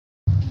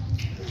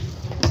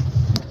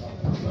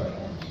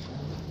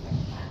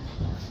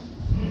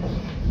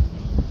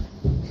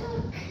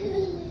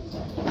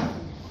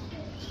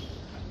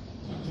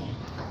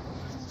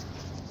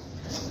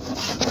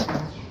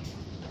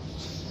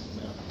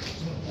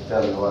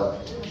tell you what,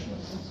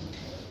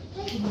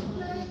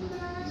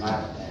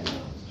 Matt and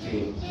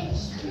Tim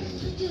has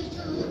been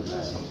a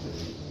blessing to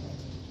me.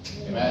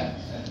 Amen.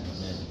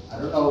 I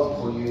don't know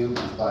for you,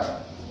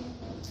 but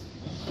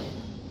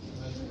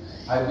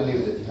I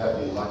believe that you have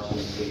been watching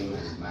Tim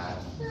and Matt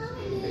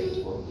being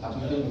faithful.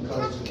 Have you been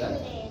encouraged with that?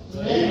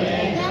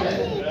 Amen.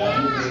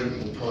 Have you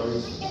been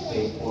encouraged,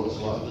 faithful as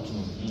well?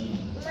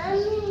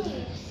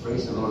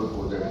 Praise the Lord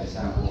for their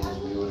examples.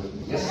 We were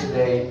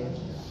yesterday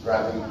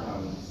driving from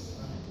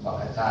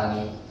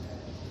Makatani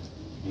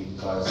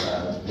because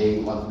they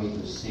want me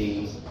to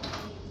see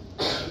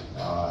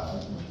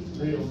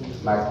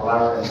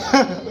McLaren.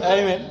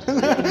 Amen.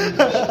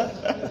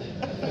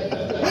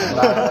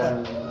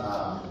 McLaren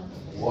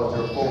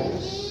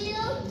waterfalls,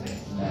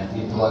 and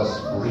it was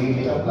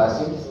really a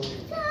blessing.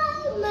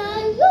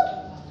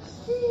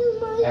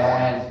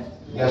 And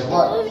guess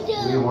what?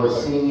 We were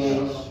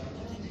singing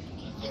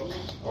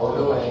all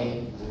the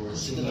way. We were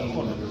singing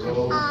on the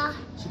road,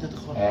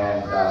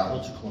 and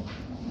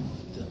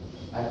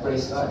I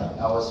praise God.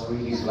 I was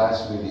really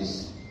blessed with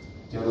this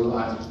too.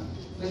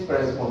 Please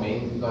pray for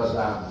me because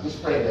please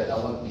pray that I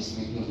won't be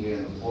sleeping here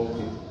in the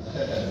pulpit.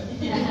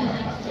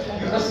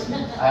 Because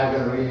I've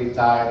been really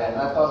tired, and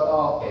I thought,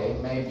 oh, okay,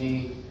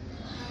 maybe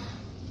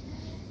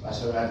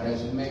Pastor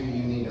mentioned maybe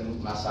you need a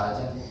massage.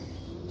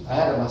 I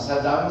had a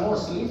massage. I'm more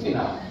sleepy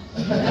now.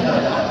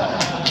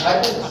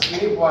 I didn't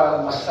sleep while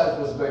the massage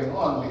was going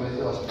on because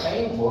it was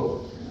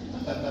painful.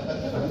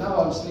 But now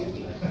I'm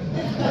sleepy.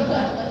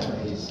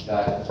 Praise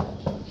God.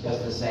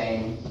 Just the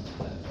same.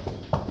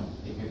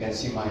 If you can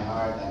see my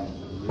heart, I'm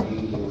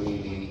really,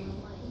 really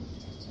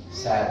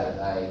sad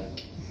that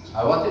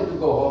I wanted to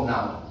go home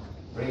now.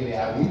 Really,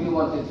 I really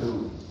wanted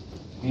to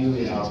be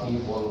with our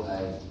people.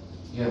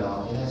 It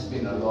has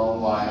been a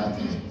long while.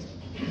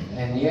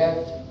 And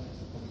yet,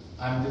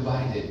 I'm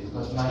divided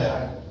because my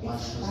heart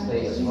wants to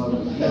stay as well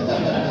with you.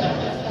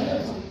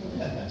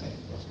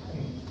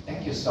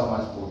 Thank you so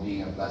much for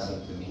being a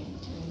blessing to me.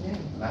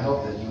 And I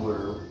hope that you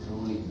were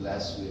truly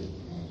blessed with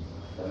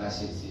the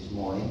message this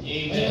morning.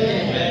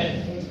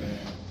 Amen.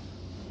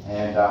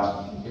 And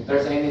if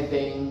there's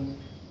anything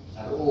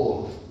at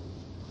all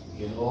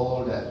in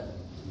all that,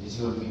 this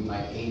will be my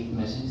 8th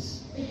message.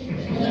 Can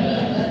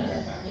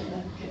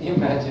you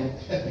imagine?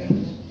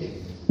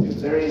 If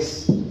there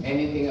is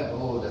anything at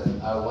all that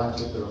I want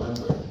you to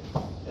remember,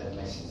 that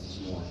message this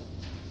morning,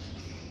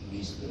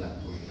 please do not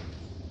forget.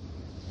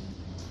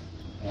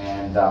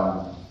 And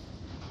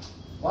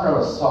one of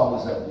the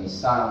songs that we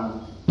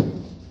sang,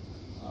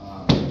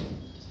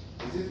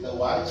 Is it the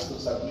wives to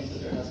submit to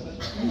their husband?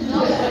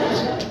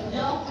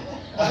 No.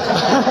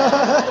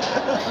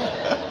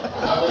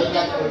 I will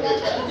not forget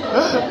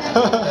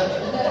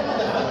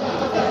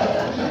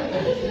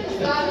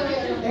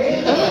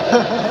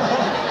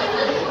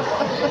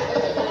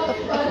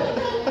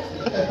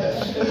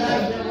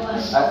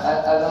I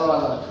don't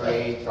want to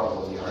create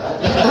trouble here, right?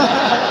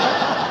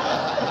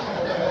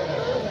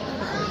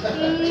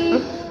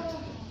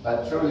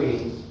 But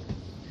truly,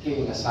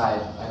 kidding aside,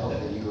 I hope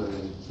that you are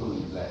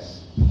truly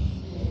blessed.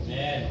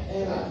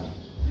 Amen.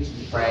 Please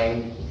be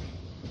praying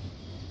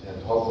that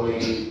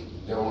hopefully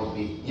there will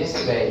be.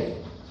 Yesterday,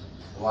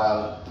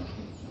 while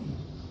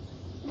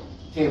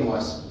Tim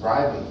was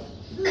driving,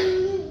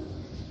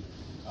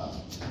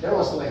 there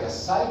was like a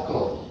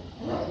cyclone.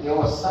 There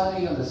was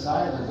sunny on the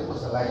side, and there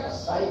was like a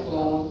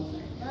cyclone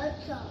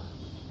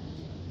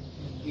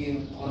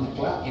in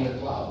the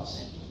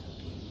clouds.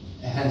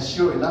 And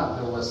sure enough,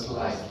 there was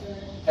like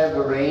heavy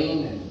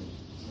rain,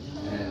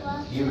 and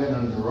even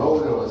on the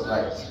road there was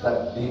like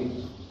that big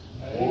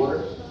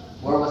water.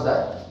 Where was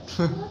that?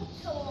 I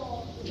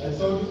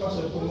told you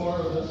Pastor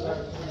tomorrow.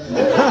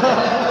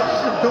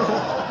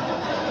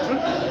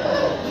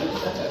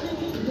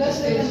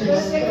 Blessing is in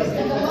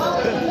the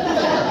mountain.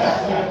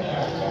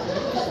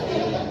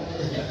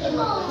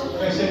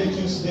 Especially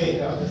Tuesday.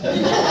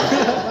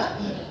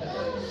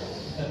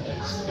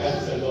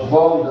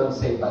 Boom, don't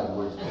say bad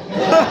words.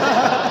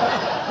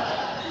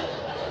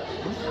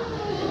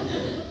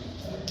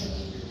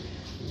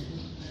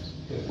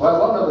 Well,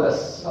 one of the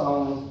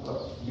songs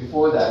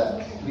before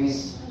that,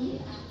 please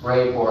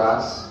pray for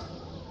us.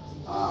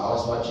 I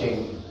was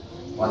watching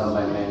one of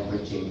my men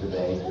preaching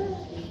today,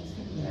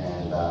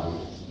 and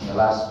the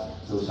last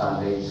 2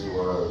 Sundays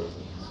or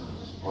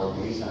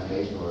 3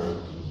 Sundays were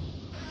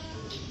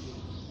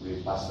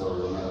with Pastor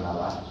Romeo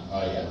Nava.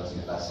 Oh, yeah. That was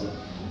in Pasig.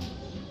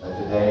 But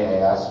today I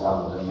asked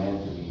one of the men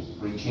to be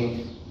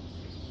preaching,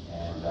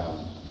 and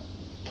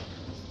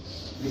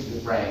please be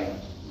praying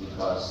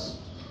because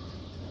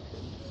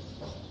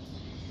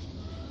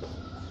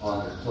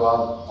on the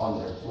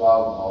 12th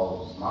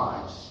of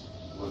March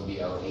will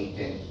be our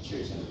 18th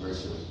church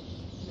anniversary.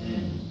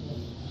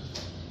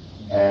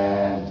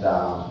 And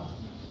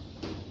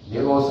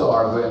they also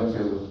are going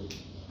to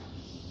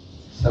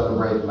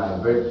celebrate my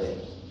birthday.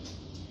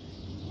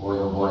 Boy,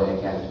 oh boy, I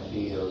can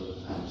feel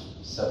I'm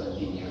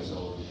 17 years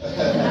old.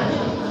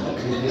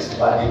 With this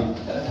body.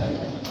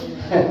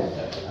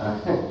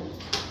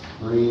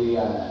 Really,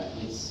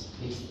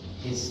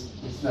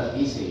 it's not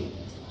easy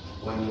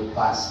when you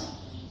pass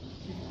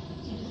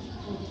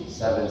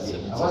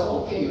 70. I was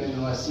okay when I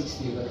was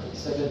 60, but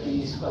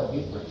 70 is quite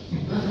different.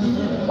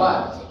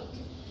 But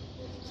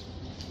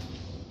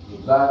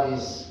if God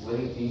is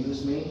willing to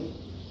use me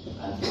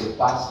until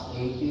past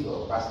 80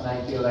 or past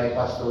 90, like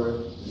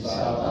Pastor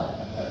Gisela,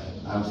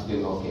 I'm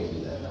still okay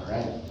with that, all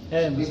right?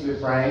 Please be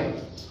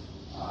praying.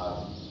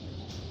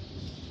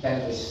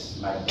 10th is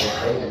my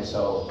birthday, and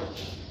so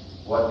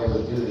what they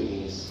will do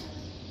is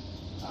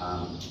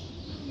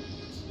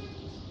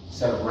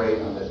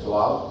celebrate on the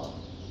 12th.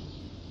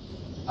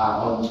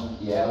 On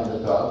the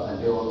 12th, and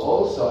they will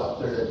also,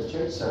 after the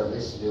church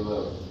service, they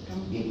will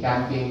be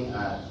camping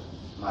at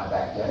my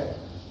backyard.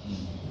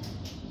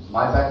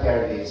 My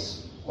backyard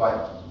is quite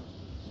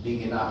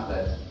big enough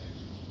that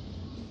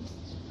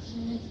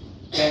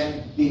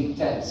 10 big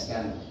tents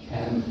can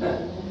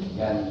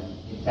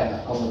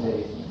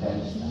accommodate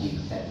 10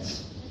 big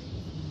tents.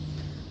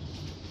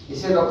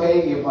 Is it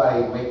okay if I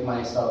wake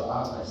myself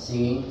up and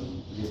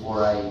singing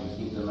before I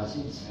give the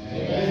message?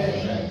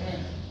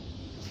 Amen.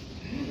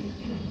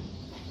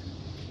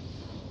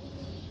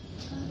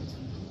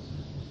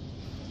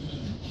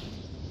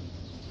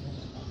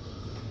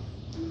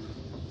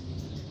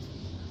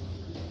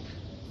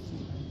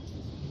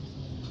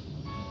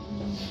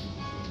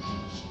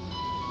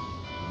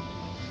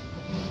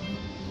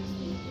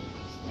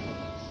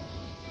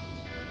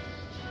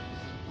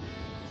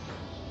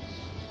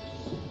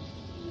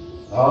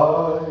 I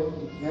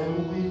am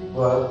weak,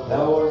 but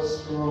thou art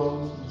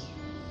strong.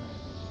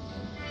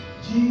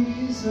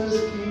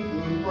 Jesus, keep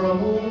me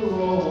from all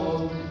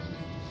wrong.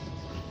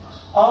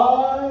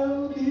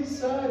 I'll be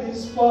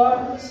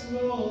satisfied as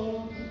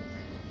long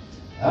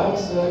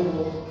as I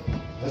walk,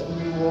 let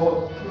me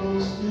walk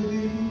close to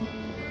thee.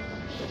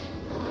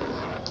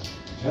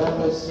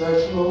 Just a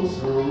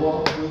closer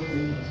walk with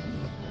thee.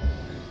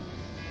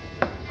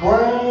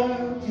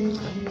 Grant me,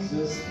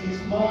 Jesus, is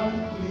my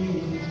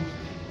plea.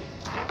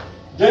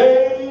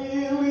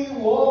 Daily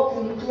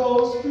walking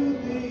close to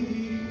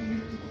thee.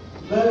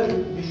 Let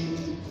it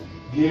be,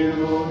 dear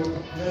Lord,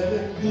 let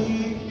it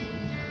be.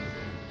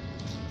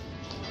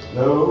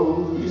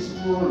 Though this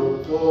word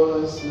of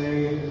God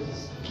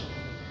says,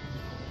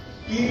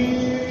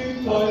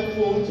 if I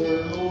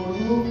falter, Lord,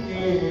 you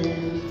care.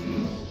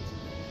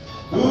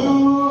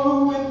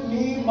 Who with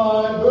me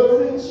my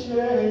burden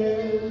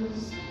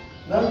shares?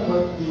 None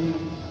but thee,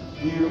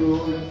 dear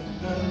Lord,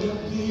 none but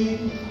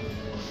thee.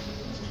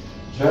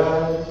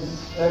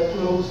 Just a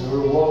closer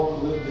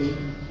walk with thee.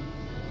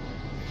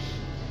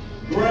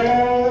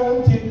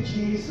 Granted,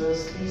 Jesus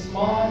is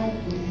my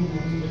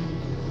plea.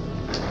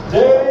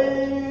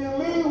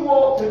 Daily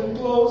walking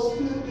close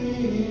to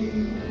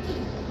thee.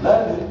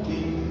 Let it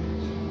be,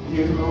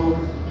 dear Lord,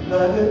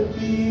 let it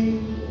be.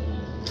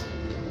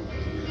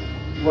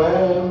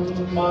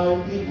 When my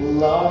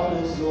people are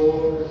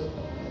exhort,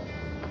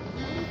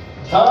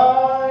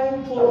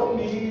 time for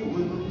me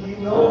will be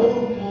no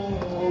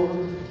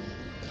more.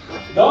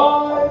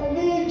 Guide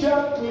me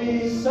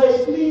gently,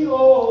 safely,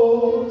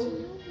 Lord,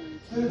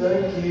 to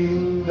thy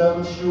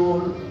kingdom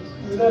sure,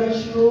 to thy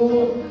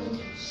shore.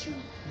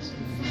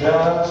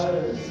 Just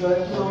a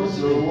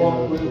closer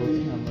walk with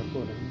thee.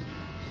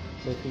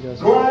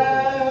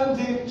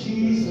 Granted,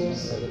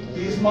 Jesus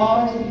is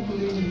my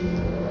plea.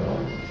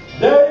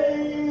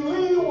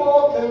 Daily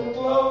walking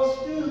close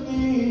to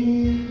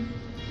thee.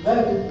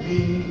 Let it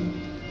be,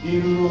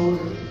 dear Lord,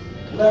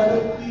 let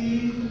it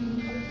be.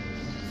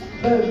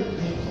 Let it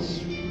be,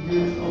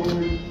 dear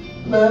Lord,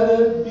 let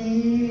it be.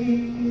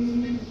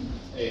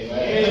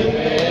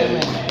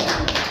 Amen.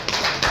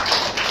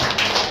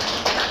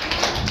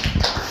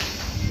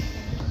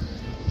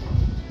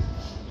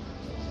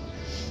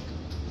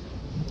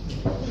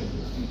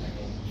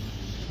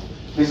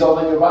 Please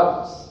open your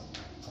Bibles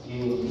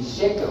in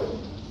Ezekiel.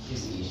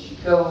 This is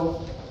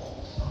Ezekiel,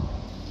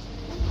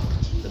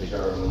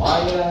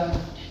 Jeremiah,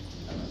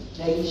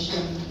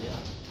 Lamentation,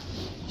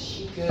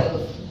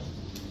 Ezekiel,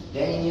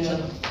 Daniel.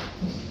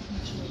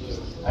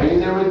 Are you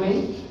there with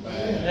me?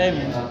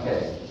 Amen.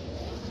 Okay.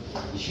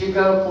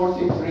 Ezekiel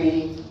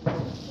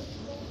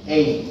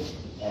 43:8,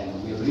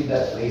 and we'll read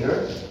that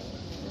later.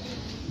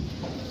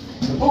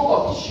 The book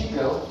of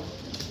Ezekiel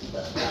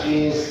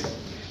is,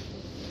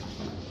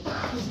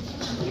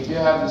 if you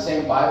have the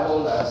same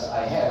Bible as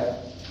I have,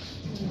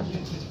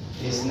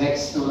 is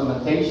next to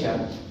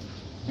Lamentation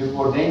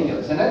before Daniel,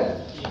 isn't it?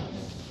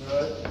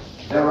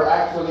 They were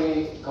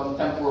actually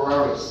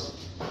contemporaries.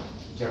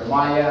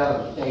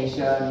 Jeremiah,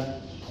 Lamentation,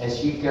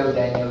 Ezekiel,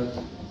 Daniel.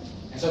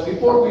 And so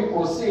before we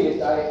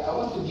proceed, I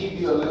want to give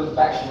you a little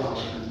background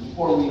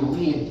before we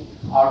read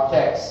our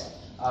text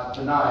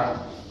tonight.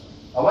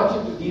 I want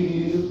to give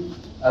you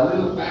a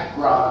little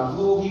background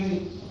who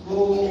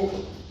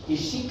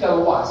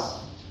Ezekiel was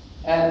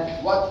and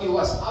what he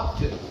was up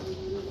to.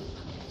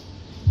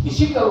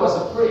 Ezekiel was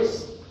a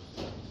priest.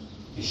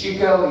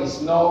 Ezekiel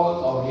is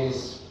known of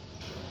his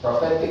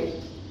prophetic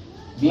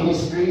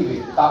ministry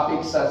with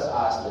topics such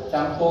as the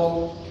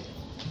temple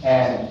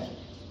and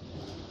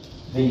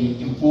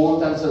the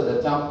importance of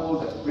the temple,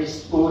 the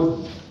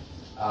priesthood,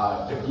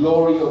 the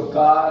glory of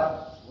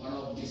God, one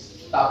of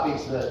these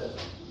topics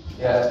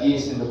that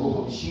is in the book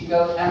of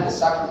Ezekiel, and the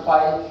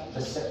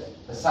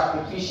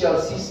sacrificial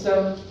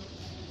system.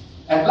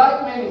 And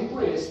like many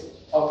priests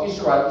of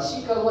Israel,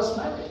 Ezekiel was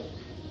married.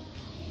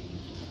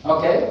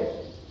 Okay?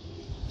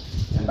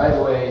 And by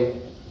the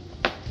way,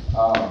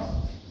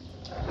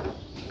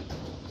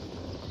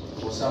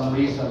 for some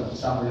reason,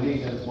 some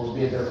religions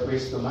forbid their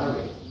priests to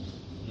marry.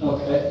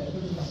 Okay?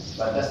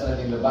 But that's not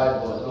in the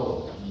Bible at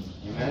all.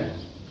 Amen?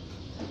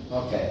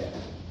 Okay.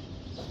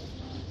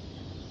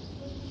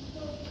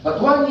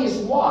 But when his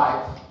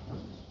wife,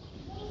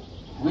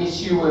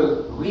 which you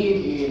will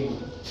read in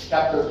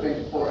chapter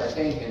 24, I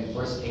think, in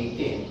verse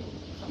 18,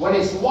 when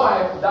his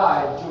wife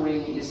died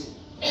during his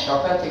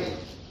prophetic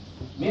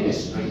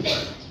ministry,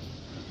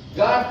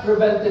 God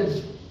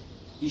prevented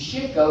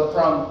Ezekiel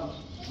from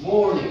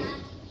mourning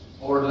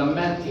or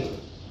lamenting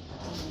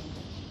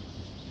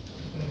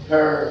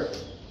her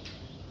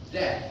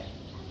death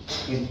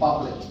in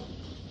public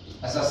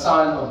as a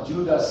sign of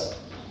Judah's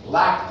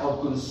lack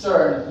of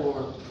concern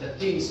for the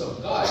things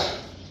of God,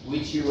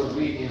 which you will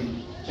read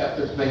in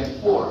chapter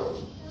 24,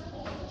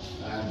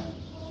 and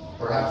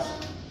perhaps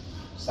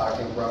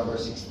starting from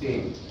verse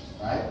 16,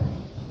 right?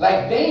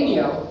 Like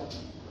Daniel,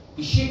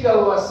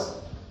 Ezekiel was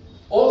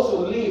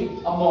also lived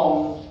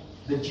among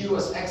the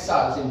Jewish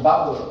exiles in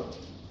Babylon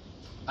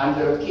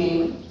under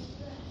King,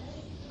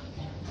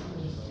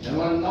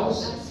 anyone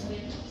knows?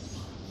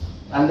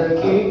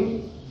 Under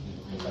King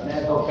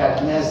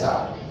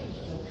Nebuchadnezzar.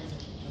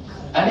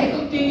 And he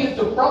continued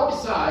to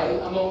prophesy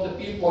among the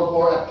people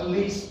for at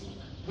least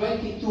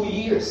 22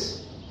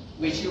 years,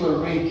 which you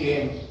will read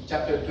in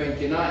chapter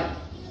 29.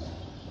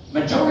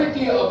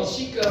 Majority of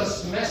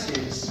Ezekiel's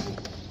message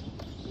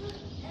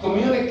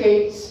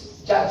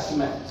communicates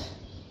judgment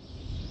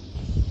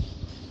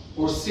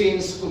for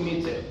sins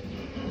committed,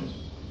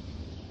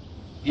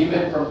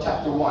 even from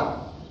chapter 1.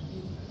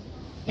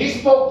 He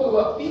spoke to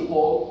a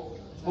people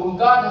whom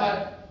God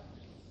had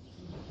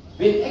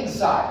been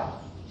exiled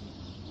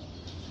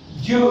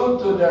due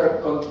to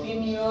their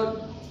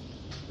continued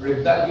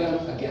rebellion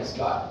against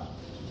God.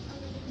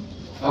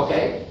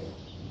 Okay?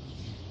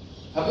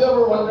 Have you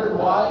ever wondered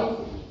why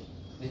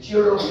the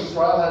children of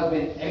Israel have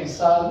been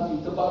exiled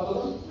into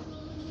Babylon?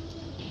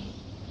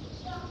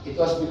 It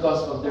was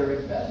because of their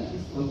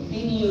rebellion,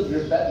 continued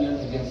rebellion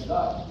against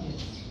God.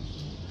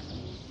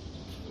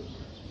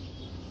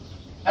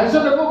 And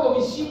so the book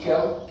of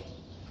Ezekiel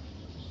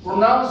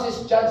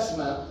pronounces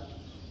judgment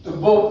to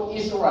both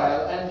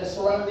Israel and the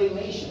surrounding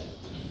nation.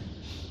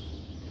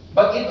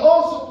 But it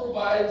also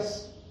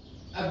provides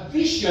a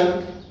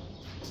vision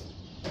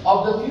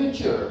of the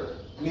future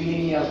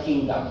millennial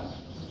kingdom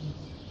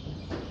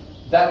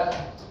that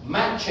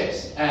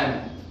matches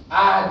and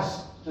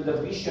adds to the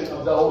vision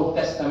of the Old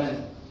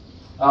Testament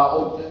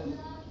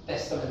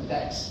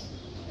text.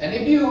 And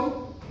if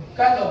you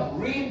kind of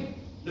read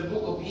the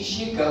book of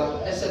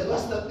Ezekiel, I said,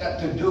 what's that got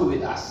to do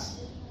with us?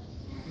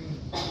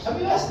 Have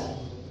you asked that?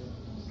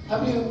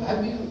 Have you?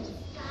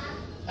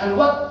 And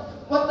what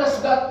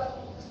does that?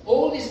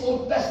 All these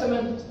Old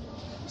Testament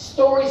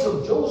stories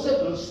of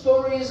Joseph and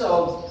stories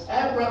of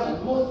Abraham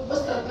and Moses,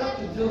 what's that got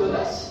to do with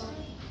us?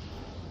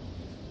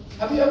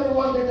 Have you ever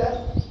wondered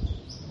that?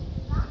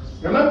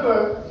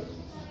 Remember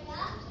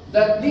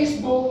that this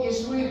book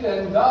is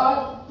written,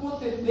 God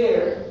put it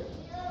there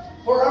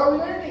for our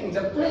learning.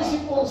 The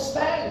principle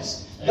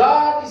stands.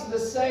 God is the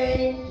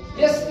same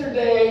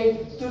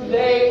yesterday,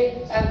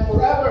 today, and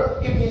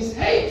forever. If He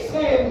hates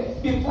sin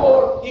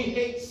before, He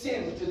hates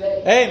sin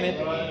today.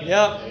 Amen.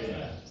 Yeah.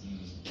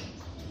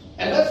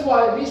 And that's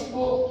why this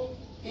book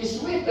is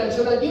written,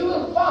 so that you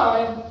will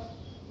find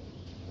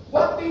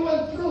what they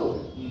went through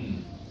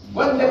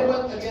when they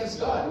went against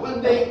God,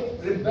 when they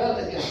rebelled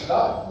against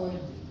God.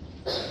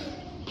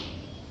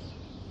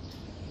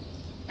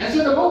 And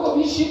so the book of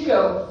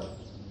Ezekiel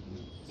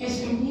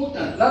is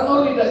important. Not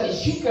only that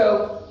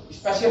Ezekiel,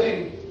 especially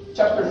in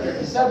chapter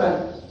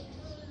 37,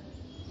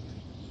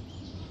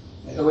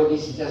 by the way,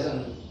 this is just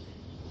an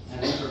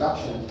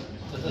introduction,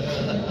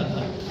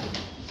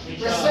 it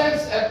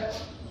presents a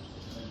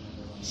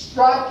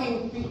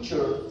striking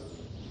picture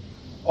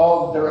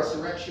of the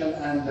resurrection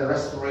and the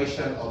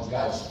restoration of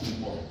God's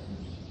people.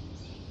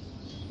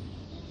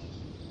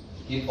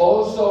 It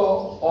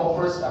also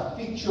offers a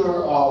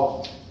picture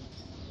of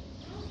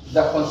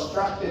the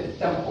constructed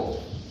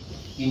temple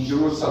in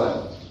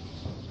Jerusalem,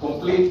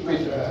 complete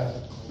with the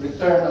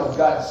return of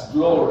God's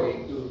glory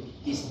to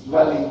His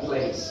dwelling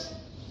place.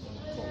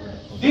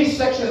 This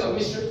section of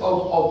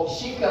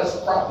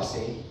Ezekiel's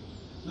prophecy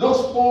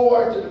looks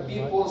forward to the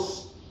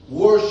people's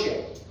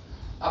worship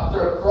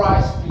after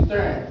Christ's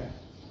return.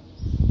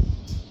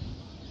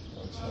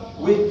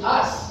 With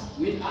us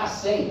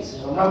saints.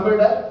 Remember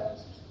that?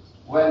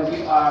 When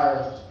we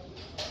are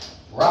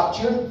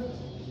raptured,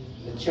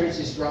 the church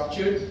is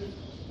raptured.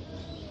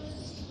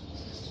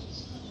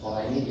 All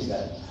I need is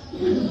that.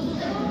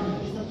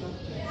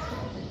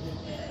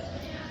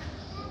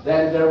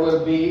 Then there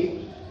will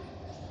be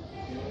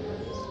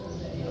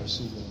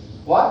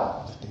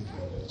what?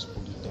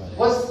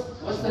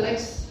 what's the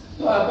next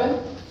to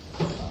happen?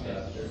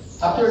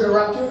 After the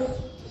rapture?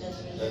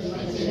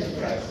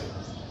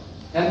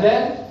 And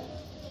then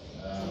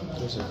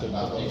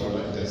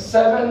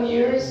 7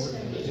 years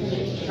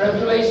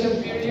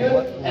tribulation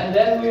period, and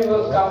then we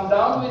will come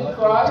down with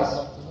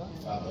Christ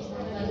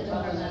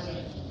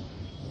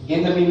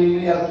in the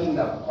millennial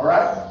kingdom. All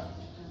right?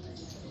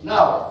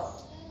 Now,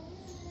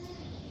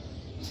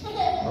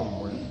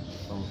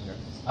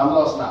 I'm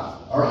lost now.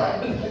 All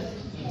right.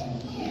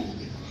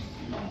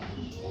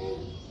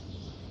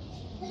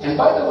 And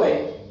by the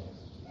way,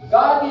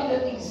 God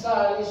didn't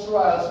exile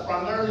Israel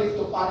primarily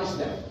to punish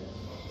them.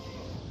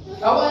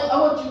 I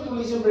want you to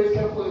listen very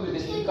carefully with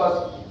this,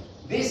 because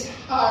this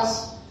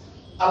has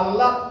a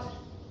lot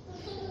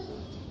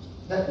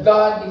that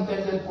God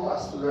intended for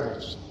us to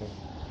learn.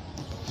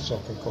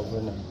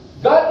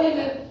 God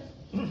didn't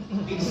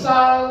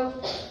exile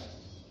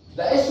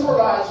the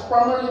Israelites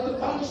primarily to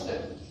punish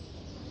them.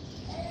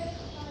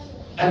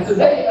 And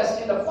today, as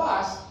in the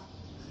past,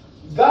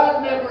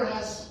 God never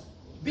has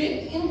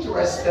been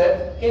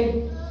interested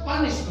in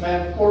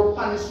punishment for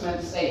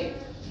punishment's sake.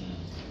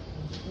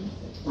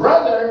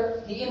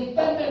 Rather, He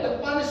intended the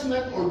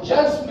punishment or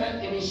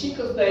judgment in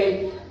Ezekiel's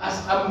day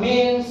as a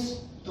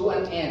means to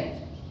an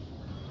end.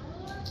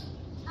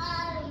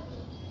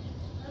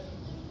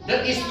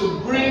 That is to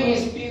bring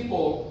His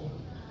people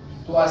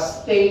to a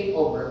state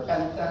of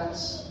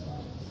repentance,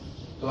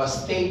 to a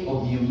state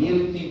of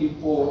humility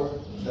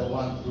before the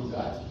one true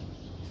God.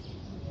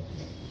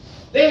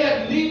 They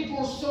had lived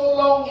for so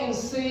long in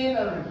sin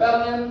and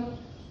rebellion,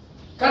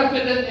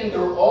 confident in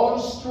their own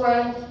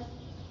strength.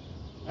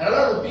 And a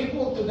lot of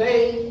people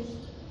today,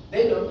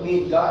 they don't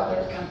need God.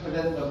 They're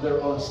confident of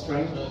their own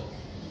strength.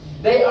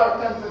 They are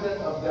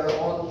confident of their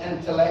own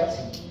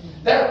intellect.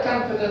 They're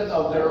confident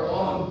of their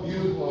own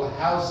beautiful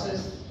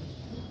houses.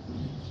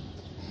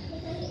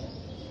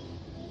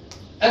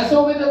 And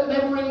so with that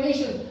neighboring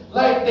nation,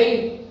 like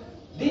they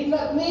did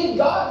not need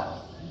God.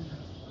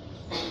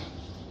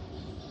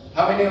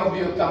 How many of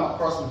you come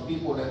across with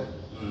people that,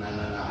 no,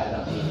 I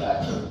don't need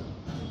that?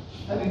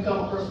 Have you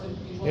come across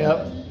with people?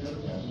 Yep.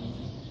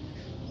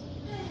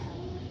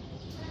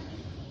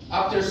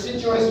 After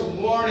centuries of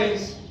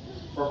warnings,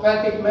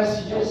 prophetic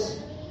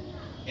messages,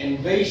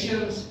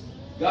 invasions,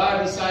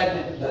 God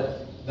decided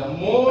that the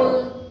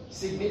more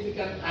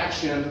significant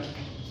action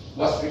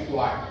was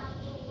required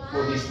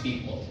for these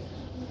people.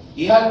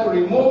 He had to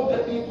remove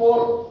the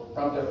people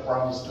from the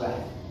promised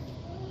land.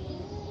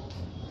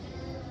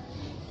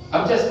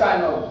 I'm just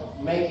kind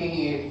of making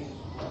it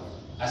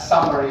a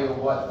summary of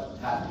what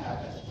had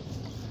happened.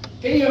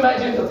 Can you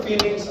imagine the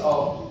feelings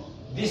of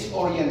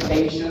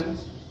disorientation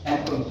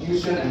and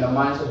confusion in the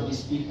minds of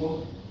these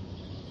people?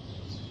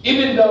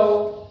 Even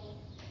though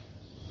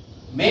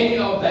many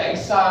of the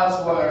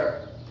exiles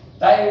were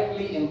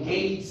directly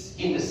engaged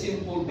in the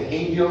sinful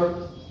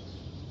behavior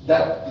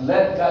that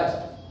led God's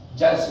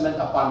judgment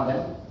upon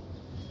them,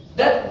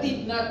 that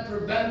did not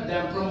prevent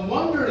them from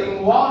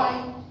wondering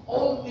why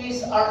all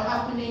these are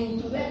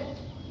happening to them.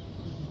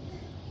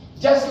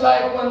 Just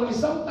like when we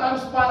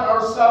sometimes find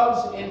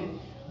ourselves in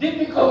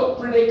difficult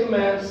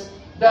predicaments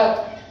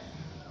that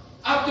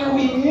after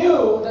we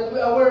knew that we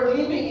were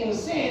living in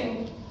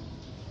sin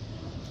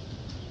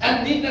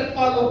and did not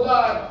follow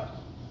God,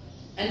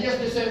 and just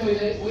the same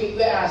way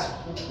we ask,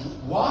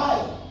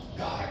 why,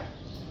 God?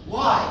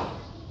 Why?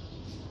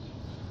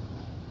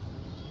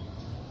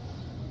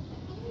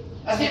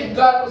 As if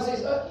God would say,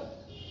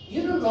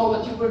 you don't know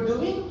what you were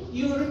doing.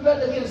 You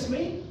rebelled against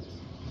me.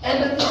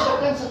 And that is the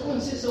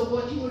consequences of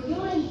what you were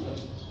doing.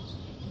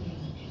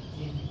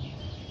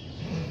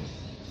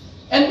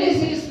 And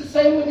this is the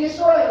same with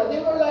Israel. They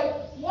were like,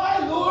 why,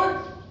 Lord?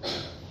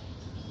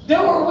 They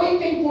were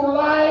waiting for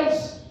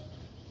lives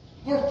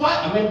for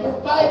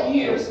 5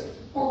 years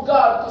for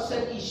God to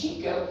send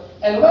Ezekiel.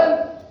 And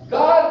when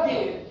God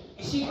did,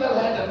 Ezekiel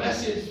had a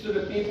message to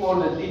the people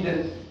that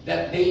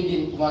they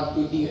didn't want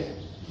to hear.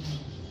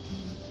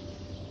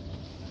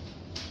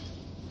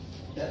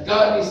 That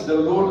God is the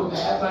Lord of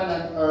heaven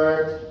and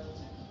earth,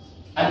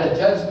 and the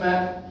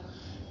judgment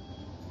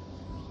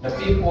the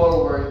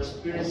people were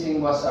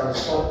experiencing was a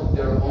result of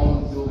their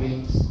own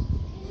doings,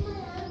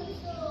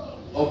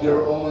 of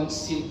their own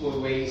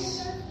sinful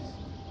ways.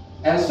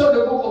 And so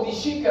the book of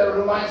Ezekiel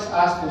reminds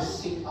us to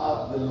seek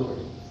out the Lord.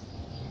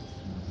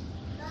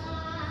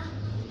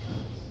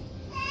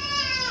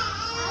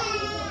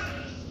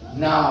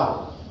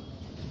 Now,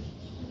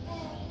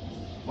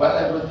 while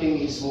everything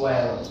is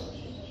well,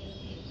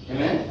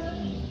 amen?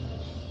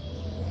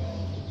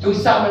 To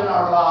examine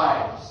our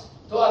lives,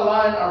 to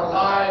align our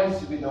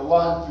lives with the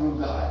one true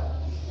God.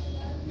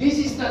 This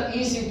is not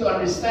easy to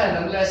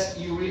understand unless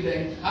you read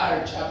the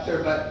entire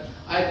chapter, but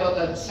I thought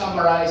I'd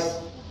summarize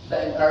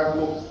the entire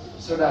book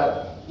so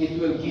that it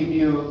will give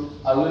you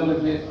a little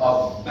bit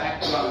of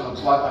background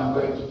of what I'm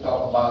going to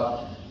talk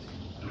about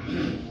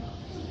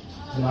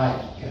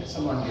tonight. Can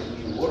someone get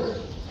me water?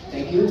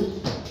 Thank you.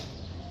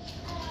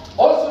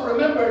 Also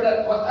remember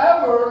that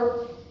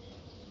whatever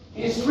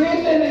is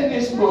written in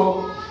this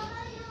book,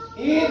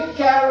 it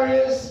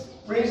carries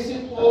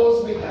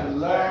principles we can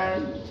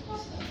learn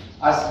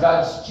as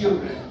God's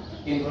children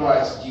in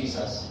Christ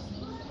Jesus.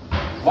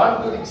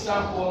 One good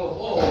example of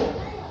all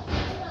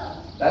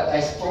that I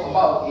spoke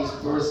about is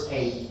verse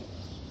 8.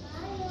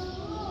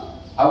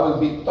 I will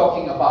be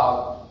talking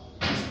about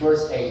this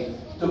verse 8.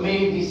 To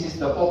me, this is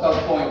the focal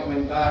point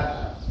when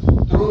God,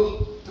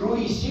 through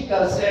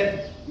Ezekiel,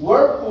 said,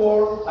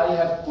 "Wherefore I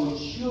have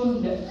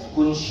consumed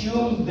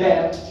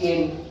them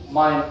in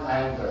mine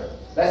anger."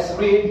 Let's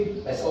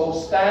read. Let's all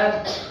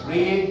stand.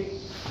 Read.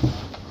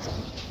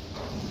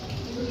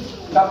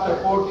 Chapter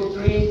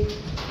 43.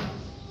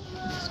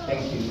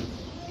 Thank you.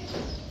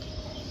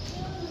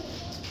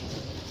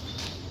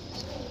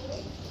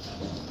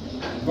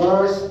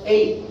 Verse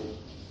 8.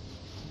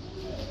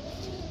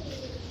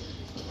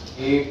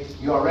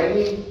 If you are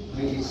ready,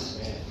 please.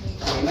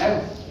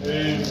 Amen.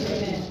 Amen.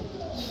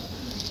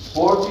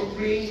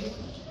 43,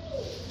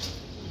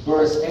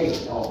 verse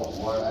 8. Oh,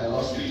 well, I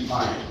lost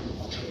mine.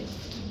 Okay.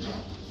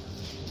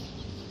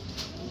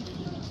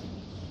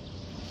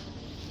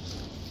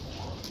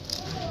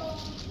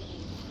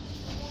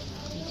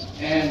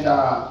 And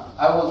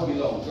I will be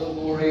long. Don't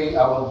worry,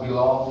 I will be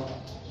long.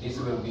 This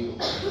will be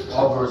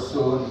over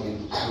soon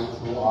in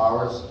 2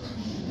 hours.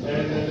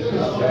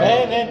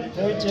 Amen.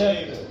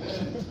 Preacher.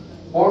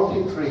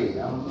 43.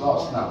 I'm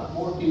lost now.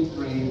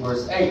 43,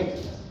 verse 8.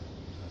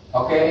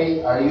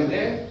 Okay, are you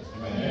there?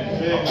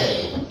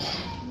 Okay.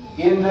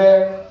 In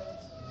their,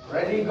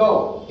 ready,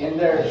 go. In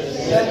their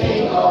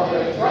setting of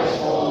the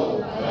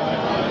threshold,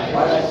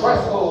 by my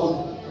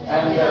threshold,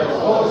 and their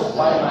post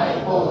by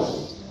my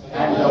post,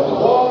 and the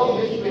wall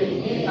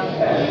between me and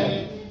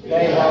them,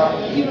 they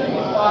have even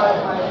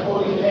defied my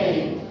holy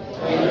name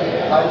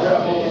by their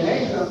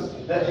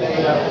abominations that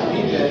they have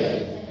committed.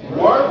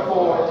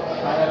 Wherefore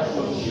I have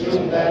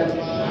consumed them in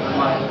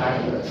my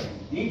anger.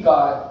 Dear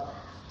God,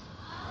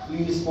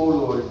 please, O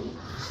Lord,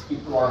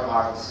 speak to our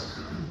hearts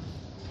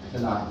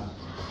tonight.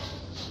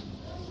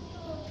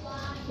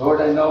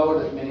 Lord, I know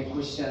that many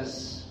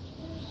Christians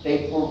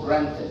take for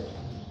granted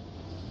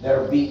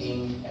their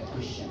being a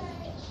Christian.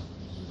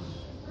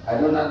 I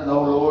do not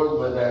know, Lord,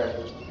 whether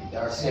they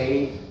are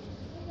saved.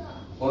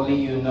 Only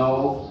you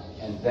know,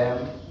 and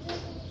them,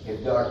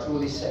 if they are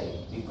truly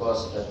saved.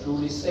 Because the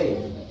truly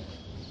saved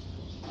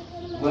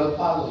will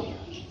follow you,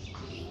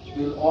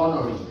 will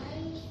honor you,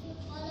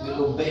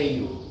 will obey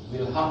you,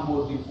 will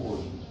humble before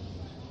you.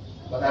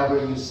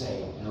 Whatever you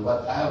say, and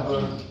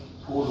whatever,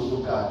 O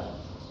God,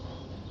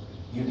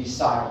 you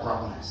desire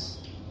from us.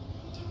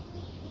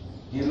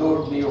 Dear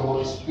Lord, may your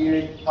Holy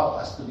Spirit help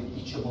us to be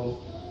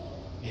teachable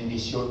in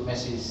this short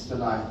message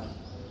tonight.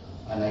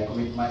 And I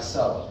commit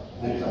myself,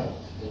 O God,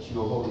 that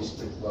your Holy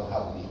Spirit will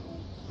help me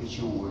preach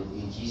your word.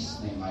 In Jesus'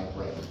 name I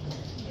pray.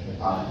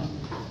 Amen.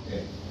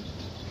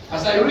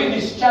 As I read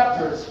these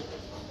chapters,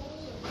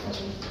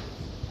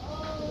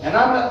 and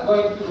I'm not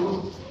going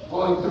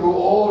through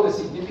all the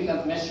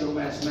significant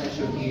measurements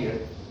mentioned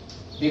here,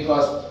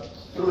 because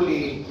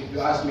truly, if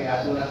you ask me,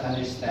 I do not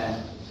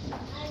understand.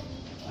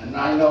 And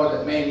I know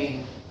that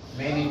many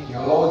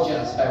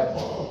theologians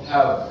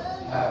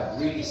have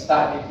really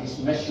studied these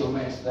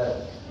measurements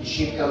that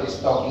Ezekiel is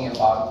talking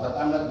about, but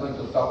I'm not going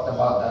to talk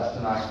about that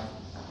tonight.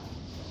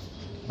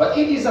 But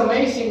it is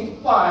amazing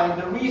to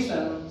find the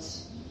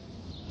reasons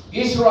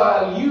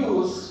Israel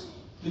used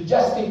to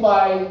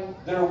justify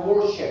their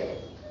worship.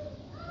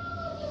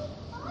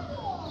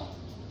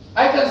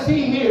 I can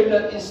see here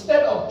that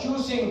instead of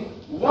choosing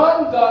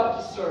one God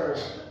to serve,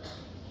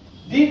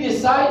 they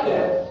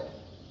decided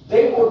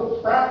they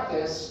would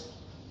practice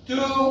 2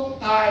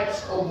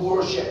 types of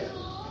worship.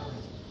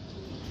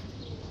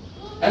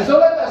 And so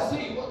let us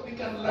see what we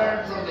can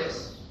learn from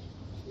this.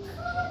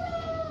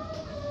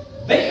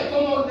 They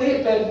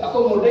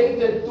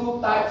accommodated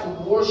 2 types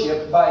of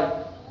worship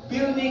by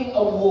building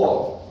a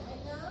wall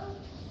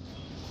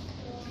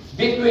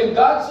between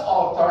God's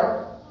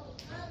altar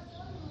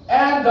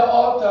and the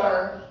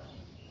altar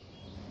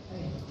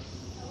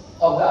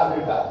of the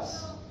other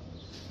gods.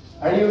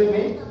 Are you with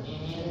me?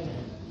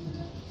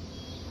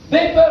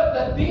 They felt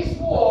that this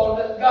wall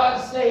that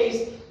God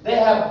says they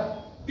have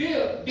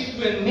built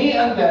between me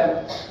and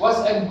them was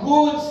a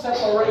good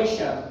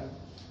separation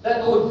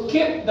that would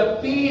keep the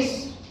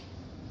peace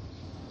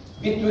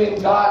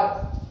between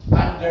God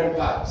and their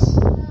gods.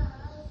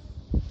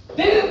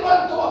 They didn't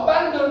want to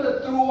abandon the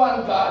true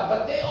one God,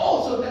 but they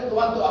also didn't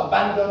want to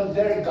abandon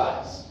their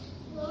gods,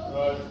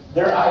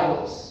 their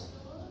idols.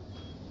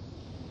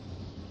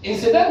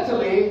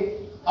 Incidentally,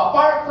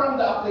 apart from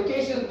the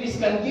application this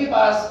can give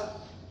us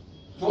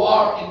to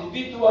our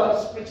individual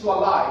spiritual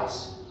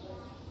lives,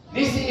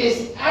 this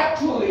is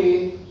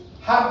actually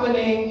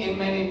happening in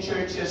many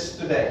churches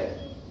today.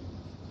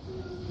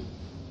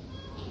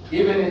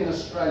 Even in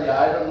Australia,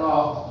 I don't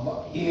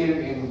know, here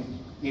in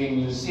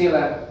New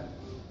Zealand,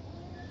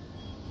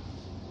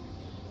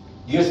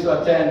 used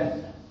to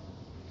attend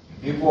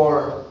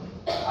before.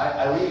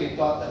 I really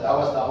thought that I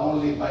was the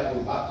only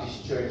Bible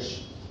Baptist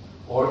church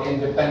or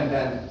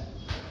independent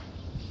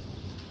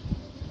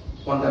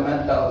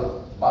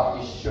fundamental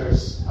Baptist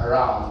church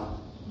around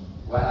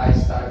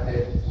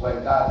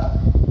when God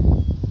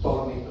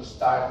told me to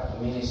start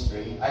a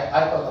ministry, I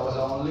thought I was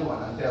the only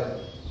one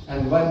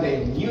and when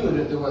they knew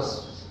that there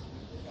was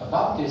a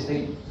Baptist,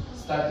 they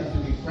started to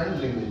be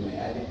friendly with me.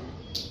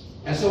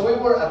 And so we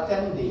were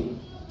attending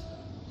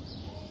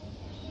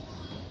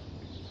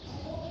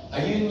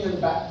a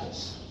Union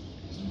Baptist.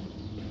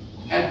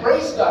 And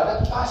praise God,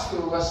 that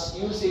pastor was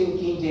using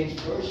King James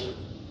Version.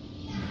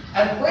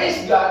 And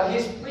praise God,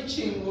 his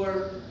preaching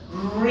were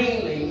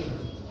really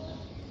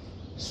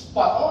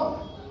spot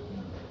on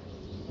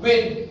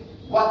with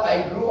what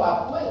I grew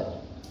up with.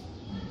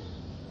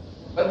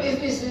 But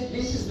this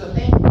is the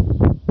thing.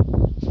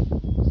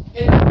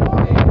 In the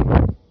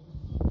morning,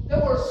 they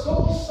were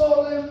so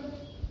solemn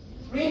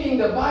reading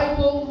the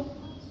Bible.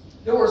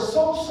 They were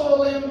so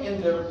solemn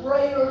in their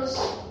prayers,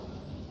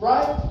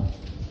 right?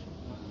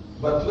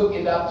 But look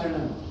in the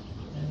afternoon.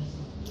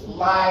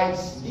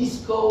 Lights,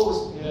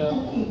 discos,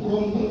 boom,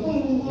 boom, boom,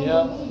 boom,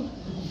 boom,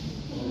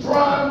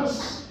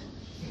 drums.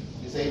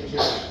 The same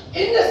church.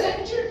 In the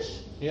same church.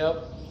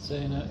 Yep.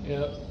 Saying it.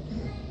 Yep.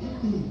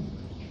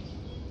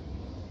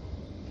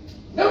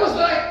 There was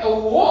like a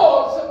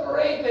wall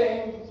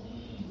separating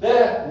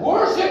the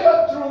worship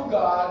of true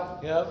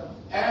God Yep.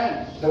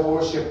 and the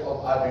worship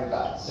of other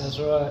gods. That's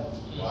right.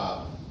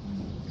 Wow.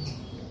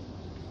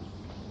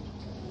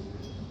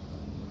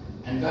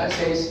 And God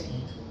says,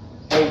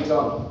 hey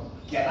John,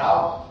 get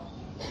out.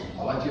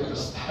 I want you to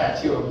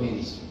start your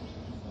ministry.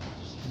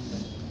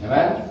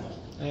 Amen?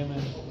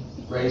 Amen.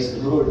 Praise the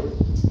Lord.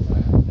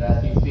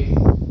 That He picked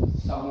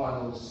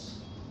someone who's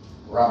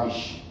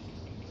rubbish.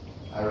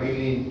 I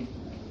really,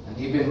 and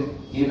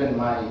even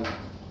my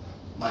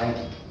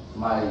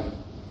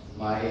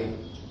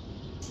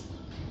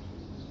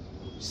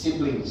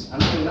siblings,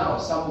 until now,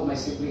 some of my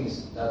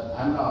siblings that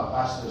I'm now a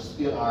pastor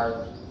still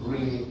are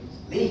really,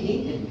 they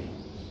hated me.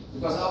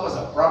 Because I was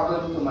a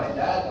problem to my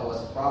dad, I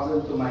was a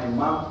problem to my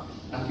mom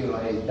until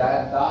my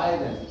dad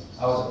died, and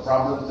I was a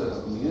problem to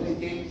the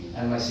community,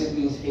 and my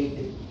siblings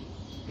hated me.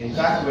 In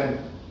fact,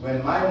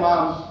 when my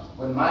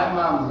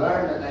mom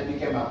learned that I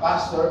became a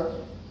pastor,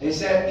 she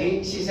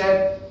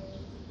said,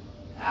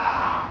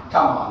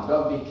 come on,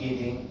 don't be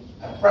kidding.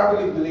 I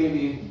probably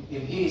believe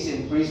if he is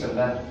in prison,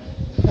 then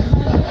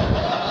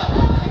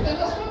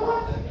that's my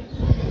wife.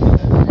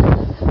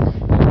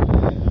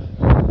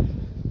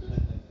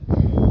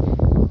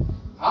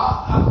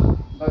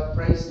 But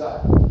praise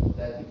God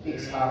that He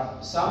picks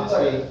up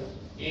somebody.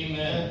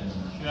 Amen.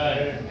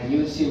 Right. And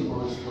you see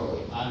Bruce's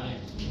story. Amen.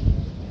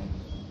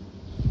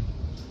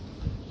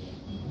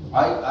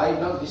 I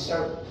don't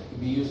deserve to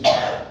be used of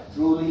God.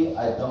 Truly,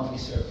 I don't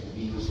deserve to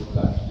be used of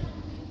God.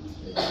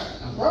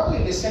 And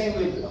probably the same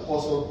with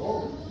Apostle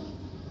Paul.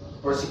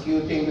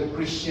 Persecuting the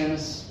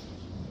Christians,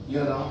 you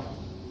know.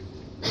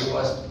 He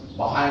was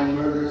behind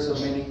murders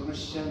of many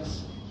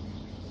Christians.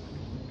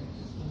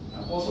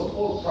 Apostle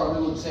Paul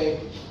probably would say,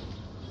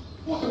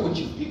 why would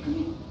you pick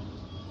me?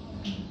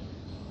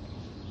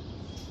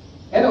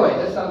 Anyway,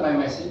 that's not my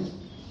message.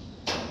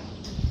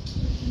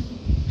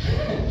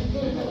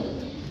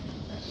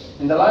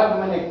 In the life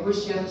of many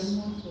Christians,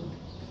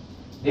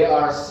 they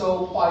are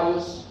so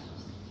pious,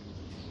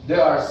 they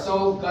are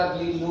so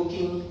godly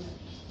looking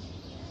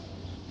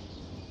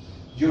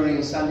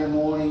during Sunday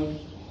morning,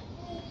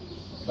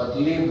 but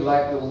live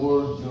like the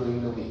world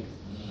during the week.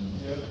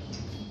 Yep.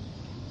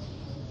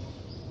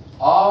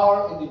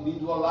 Our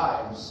individual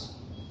lives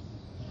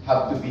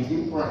have to be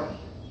different.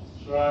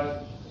 That's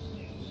right.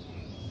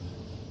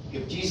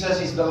 If Jesus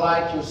is the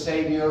light, your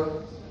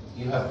Savior,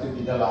 you have to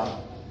be the light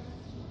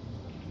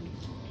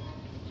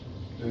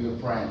to your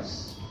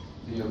friends,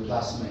 to your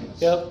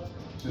classmates, Yep.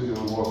 to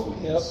your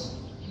workmates,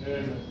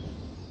 Yep.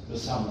 to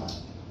someone.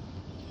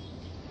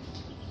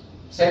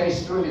 Same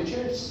is true in the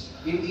church.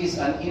 It is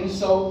an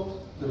insult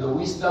to the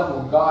wisdom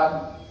of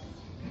God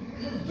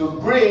to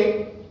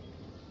bring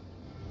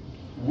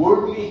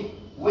worldly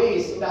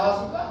ways in the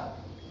house of God,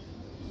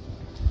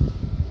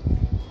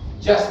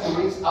 just to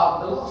reach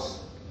out the lost.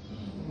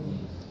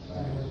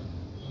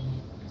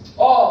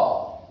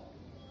 Oh,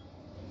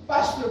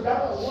 Pastor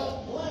Darrell,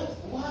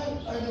 why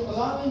are you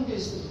allowing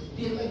this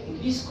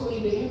disco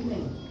in the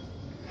evening?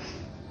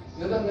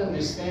 You don't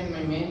understand,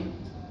 my man.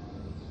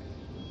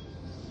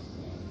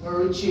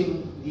 We're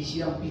reaching these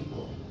young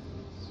people.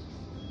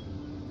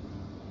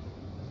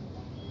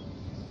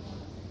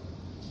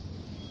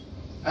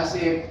 As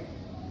if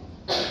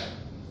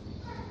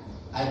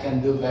I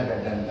can do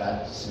better than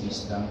God's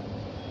wisdom.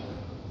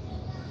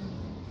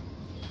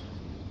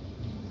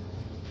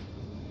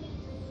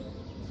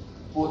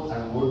 Put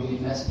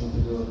unworldliness into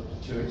the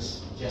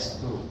church just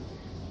to.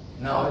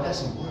 No, it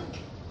doesn't work.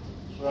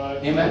 That's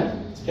right.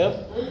 Amen?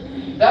 Yep.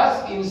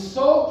 That's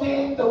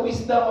insulting the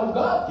wisdom of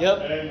God. Yep.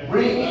 Amen.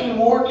 Bringing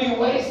worldly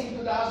ways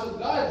into the house of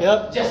God.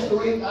 Yep. Just to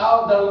reach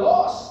out the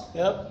lost.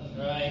 Yep.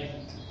 Right.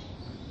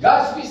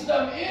 God's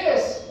wisdom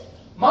is,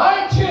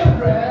 my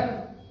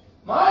children,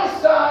 my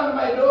son,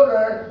 my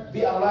daughter,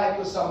 be a light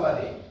to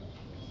somebody.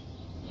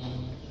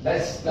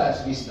 That's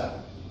God's wisdom.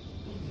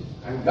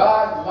 And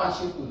God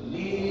wants you to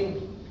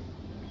live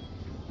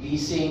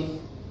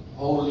pleasing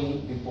holy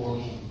before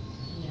Him,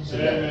 so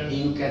that Amen.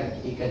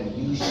 He can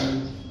use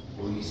you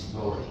for His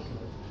glory.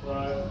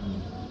 Right.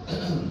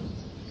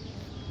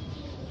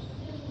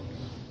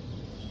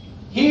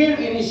 Here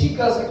in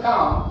Ezekiel's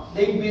account,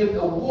 they built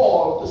a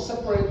wall to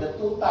separate the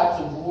two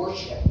types of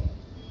worship.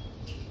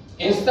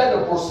 Instead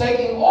of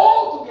forsaking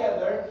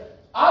altogether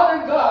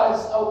other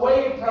gods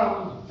away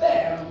from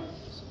them,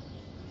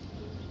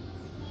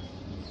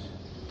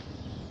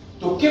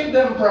 to keep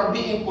them from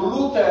being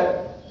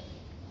polluted,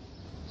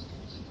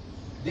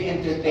 they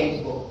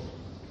entertained both.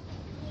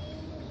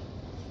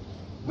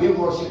 We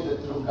worship the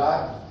true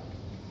God.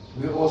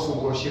 We also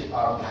worship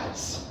our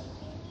gods.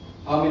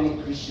 How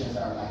many Christians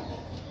are like that?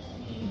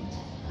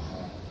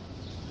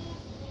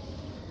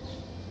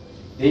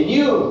 They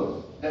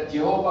knew that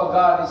Jehovah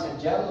God is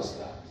a jealous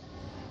God.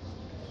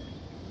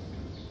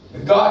 The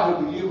God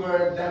who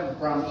delivered them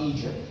from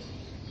Egypt.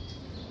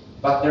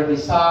 But their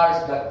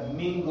desires got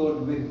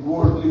mingled with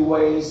worldly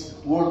ways,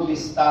 worldly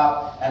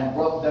stuff, and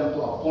brought them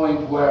to a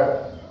point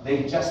where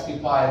they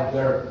justified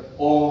their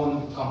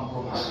own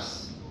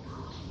compromise.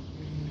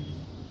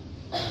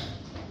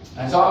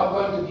 And so I'm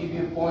going to give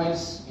you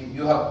points. If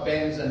you have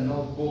pens and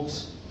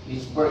notebooks,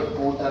 it's very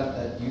important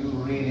that you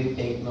really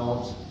take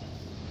notes,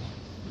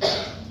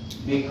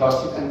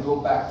 because you can go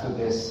back to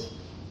this.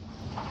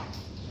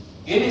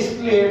 It is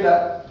clear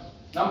that,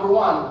 number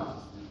one,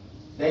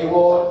 they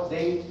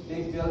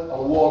built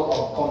a wall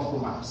of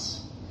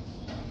compromise.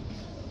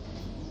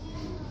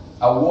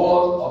 A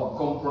wall of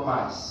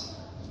compromise.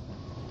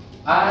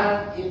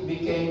 And it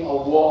became a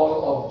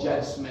wall of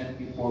judgment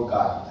before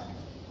God.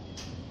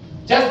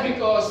 Just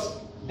because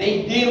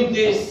they deemed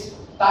this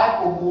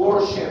type of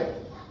worship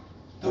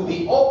to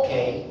be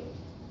okay,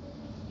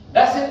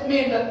 doesn't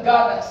mean that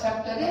God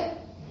accepted it.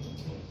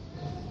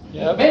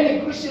 Yep.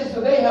 Many Christians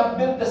today have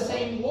built the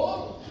same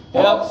wall.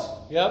 Yep. Folks,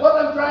 Yep.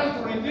 what I'm trying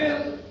to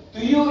reveal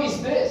to you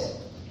is this.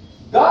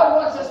 God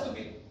wants us to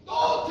be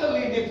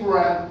totally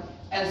different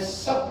and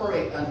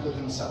separate unto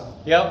Himself.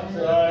 Yep.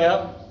 Right.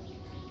 Yep.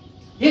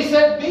 He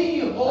said, "Be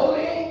ye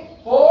holy,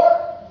 for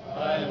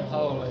I am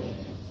holy.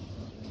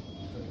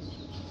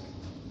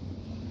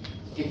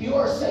 if you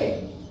are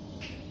saved,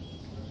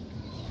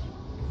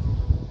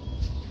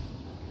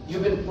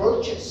 you've been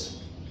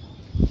purchased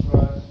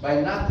Right. by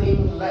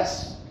nothing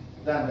less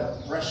than the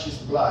precious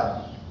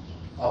blood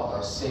of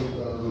our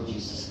Savior Lord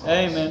Jesus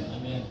Christ." Amen.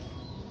 Amen.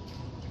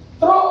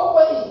 Throw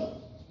away.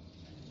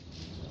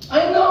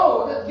 I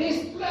know that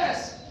these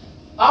flesh,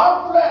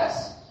 our flesh,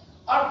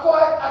 are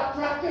quite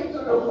attracted to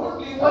the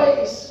worldly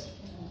ways.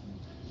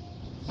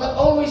 But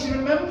always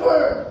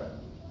remember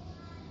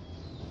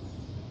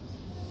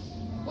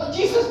what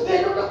Jesus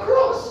did on the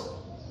cross.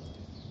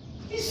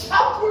 He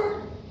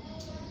suffered.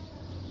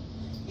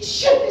 He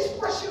shed His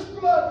precious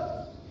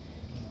blood.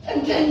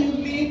 And can you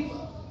live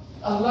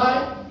a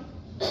life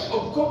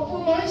of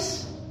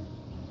compromise?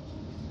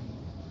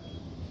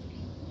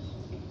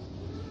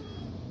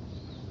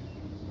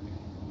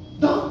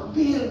 Don't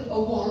build a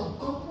wall of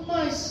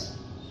compromise.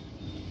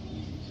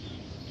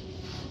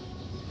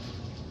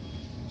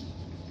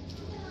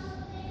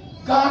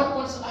 God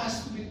wants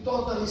us to be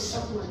totally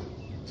separate.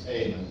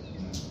 Amen.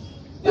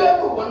 Do you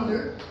ever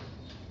wonder?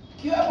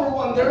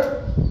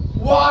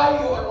 Why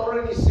you are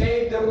already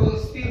saved, there will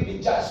still be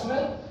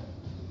judgment?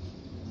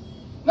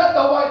 Not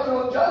the white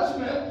throne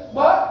judgment,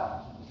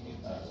 but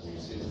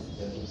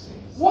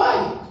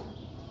why?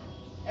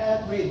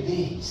 Every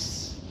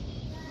deeds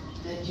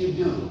that you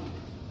do,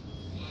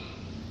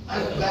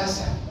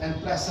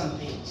 unpleasant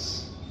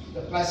things,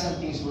 the pleasant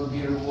things will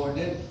be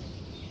rewarded.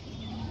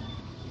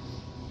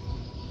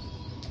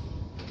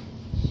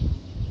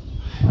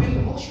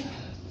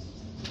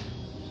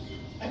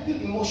 I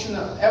feel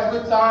emotional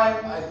every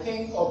time I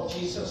think of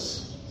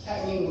Jesus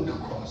hanging on the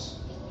cross.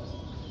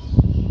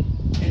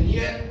 And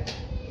yet,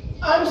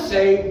 I'm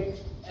saved,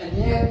 and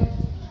yet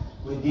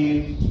we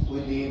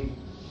live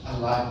a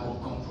life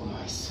of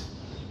compromise.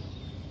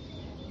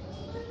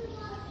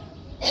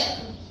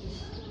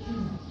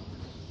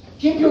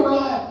 Keep your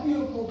life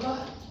pure for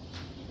God.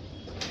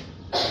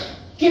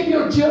 Keep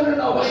your children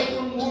away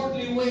from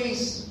worldly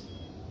ways.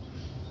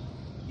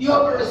 You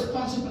have a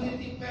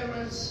responsibility,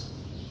 parents.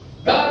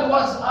 God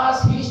wants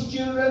us, His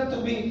children,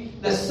 to be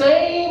the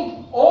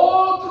same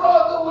all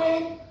throughout the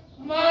week,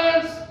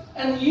 months,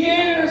 and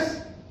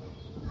years.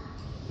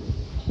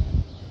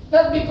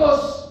 Not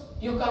because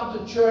you come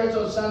to church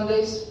on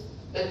Sundays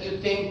that you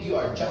think you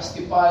are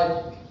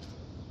justified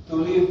to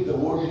live the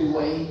worldly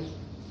way.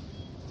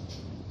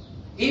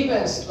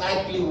 Even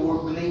slightly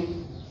worldly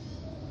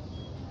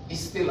is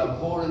still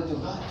abhorrent to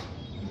God.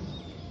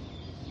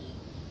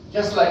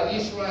 Just like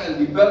Israel,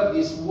 they built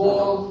this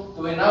wall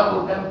to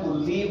enable them to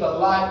live a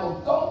life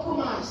of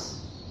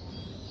compromise.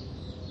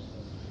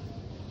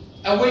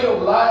 A way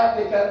of life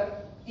they can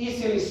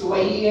easily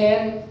sway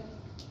in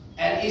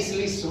and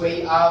easily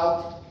sway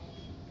out.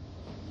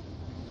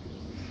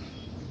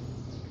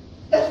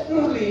 That's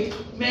truly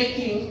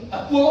making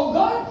a fool of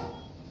God.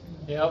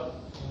 Yep.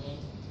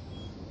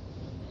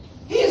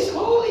 He is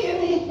holy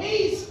and He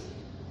hates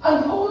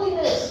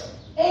unholiness.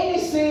 Any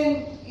sin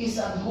His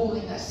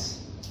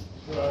unholiness.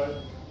 Right.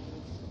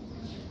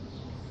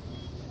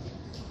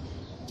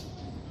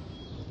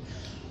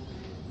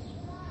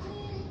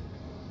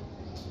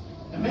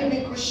 And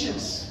many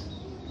Christians,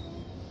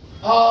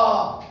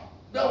 don't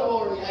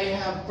worry, I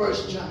have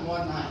 1 John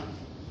 1:9.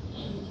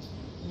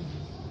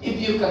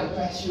 If you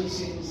confess your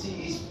sins,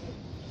 He is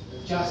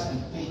just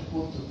and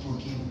faithful to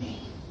forgive me.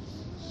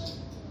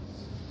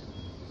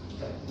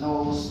 God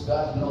knows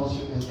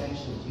your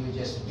intentions. You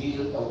just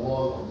build a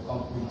wall of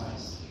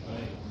compromise.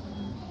 Right.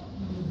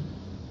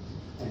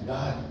 And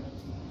God,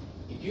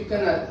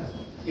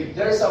 if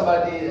there's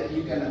somebody that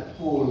you cannot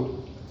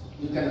fool,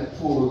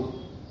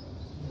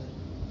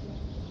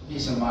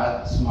 he's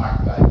a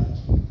smart guy.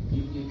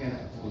 You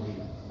cannot fool him.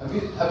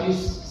 Have you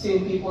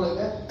seen people like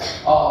that?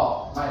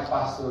 Oh, my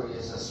pastor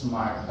is a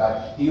smart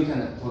guy. You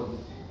cannot fool him.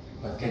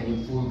 But can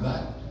you fool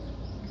God?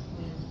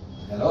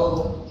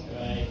 Hello?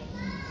 Right.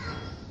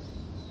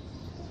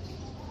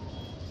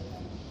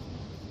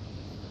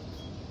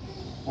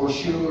 For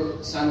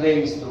sure,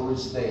 Sunday is the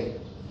Lord's day.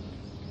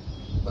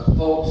 But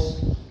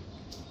folks,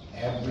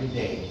 every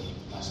day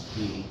must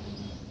be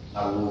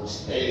a Lord's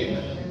day.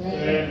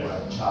 Amen. For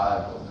a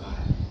child of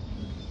God.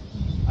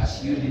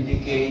 As you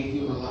dedicate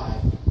your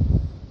life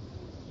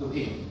to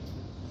Him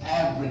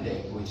every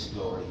day for His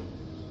glory.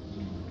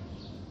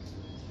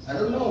 I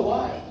don't know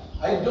why.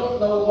 I don't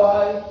know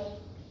why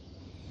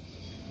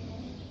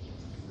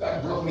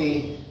God brought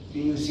me to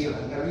New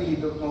Zealand. I really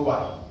don't know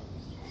why.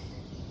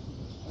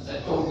 As I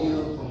told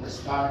you from the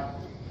start,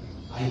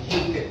 I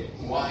hated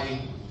why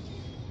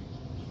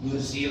New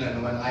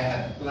Zealand when I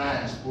had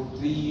plans for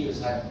 3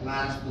 years. I had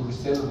plans to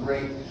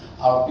celebrate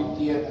our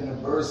 50th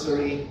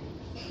anniversary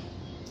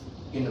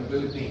in the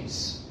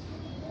Philippines.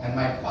 And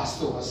my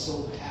pastor was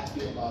so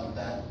happy about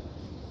that.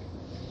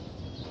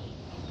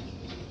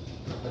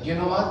 But you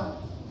know what?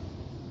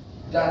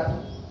 That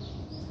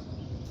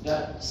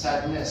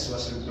sadness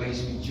was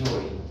replaced with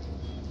joy.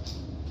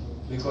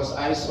 Because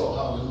I saw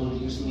how the Lord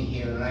used me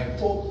here, and I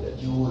hope that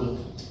you will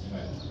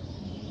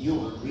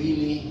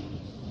really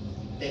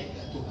take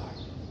that to heart.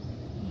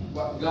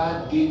 What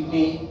God gave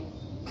me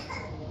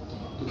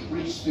to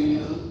preach to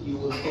you, you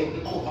will take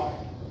it to heart.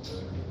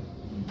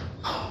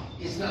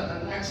 It's not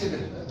an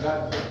accident that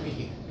God brought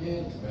me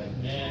here.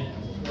 Amen.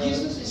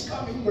 Jesus is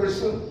coming very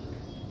soon.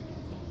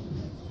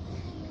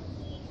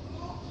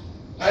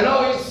 I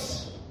know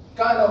it's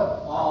kind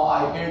of,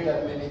 I hear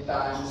that many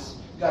times.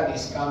 God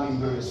is coming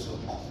very soon.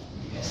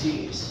 Yes,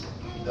 He is.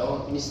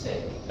 Don't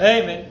mistake.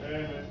 Amen.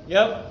 Amen.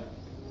 Yep.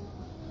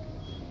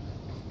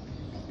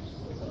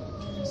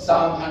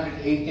 Psalm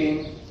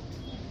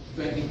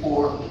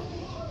 118:24.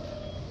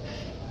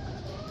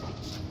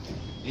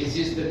 This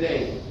is the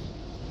day.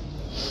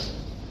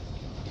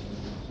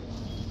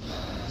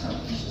 Some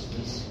pieces,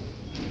 please.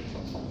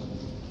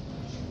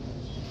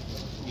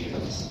 Here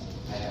it is.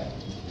 I have it.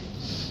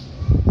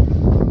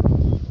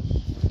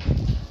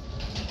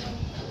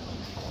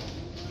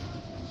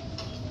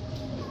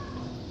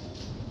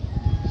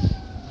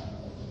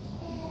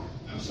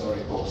 I'm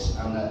sorry, folks. I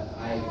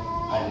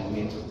didn't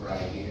mean to cry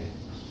here.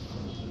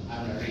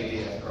 I'm not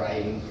really a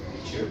crying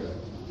preacher, but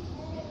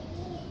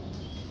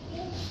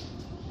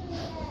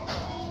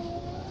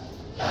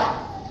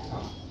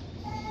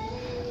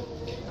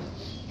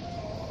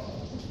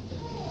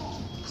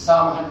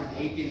Psalm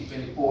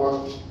 118:24.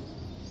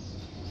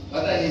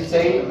 What does it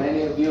say?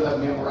 Many of you have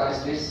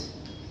memorized this.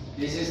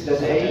 This is the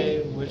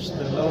day. Which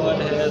the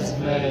Lord has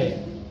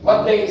made.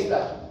 What day is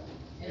that?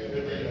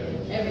 Every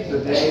The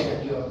day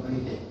that you are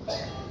breathing.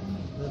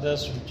 Let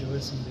us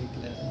rejoice and be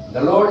glad. The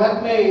Lord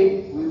hath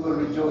made, we will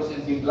rejoice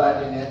and be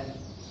glad in it.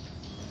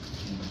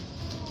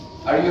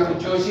 Are you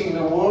rejoicing in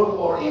the world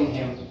or in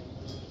Him?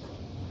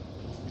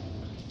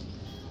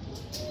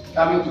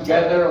 Coming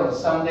together on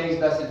Sundays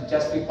doesn't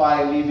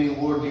justify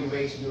living worldly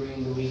ways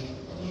during the week.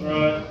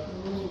 Right.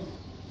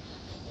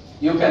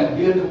 You can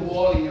build a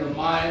wall in your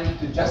mind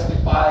to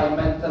justify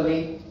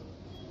mentally,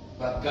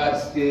 but God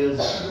still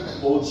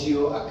holds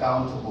you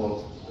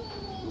accountable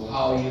to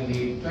how you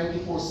live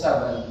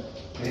 24/7,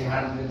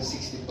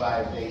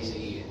 365 days a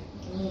year.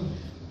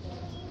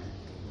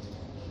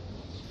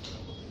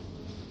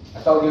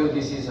 I told you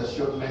this is a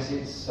short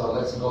message, so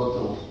let's go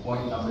to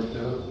point number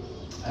 2.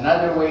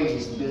 Another way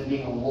is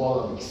building a wall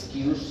of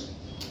excuse.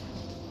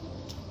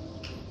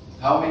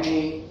 How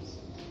many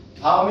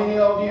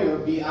of you,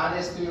 be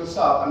honest to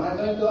yourself, I'm not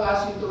going to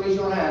ask you to raise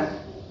your hand.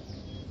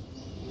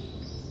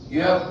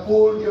 You have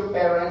fooled your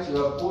parents,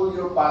 you have fooled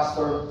your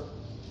pastor.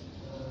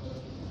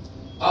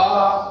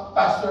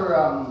 Pastor,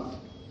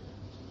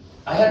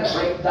 I had a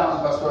breakdown,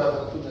 Pastor, I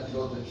could not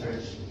go to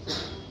church.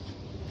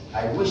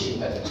 I wish you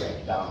had a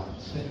breakdown.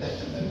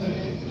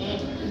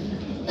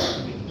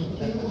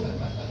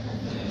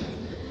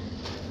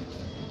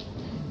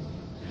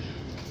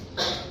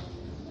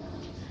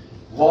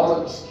 Wall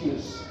of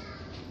excuse.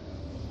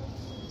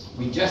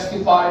 We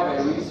justify by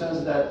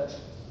reasons that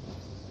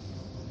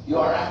you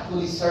are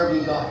actually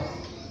serving God.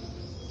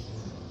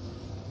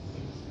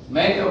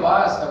 Many of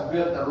us have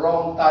built the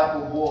wrong type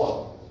of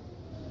wall.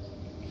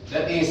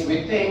 That is,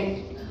 we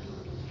think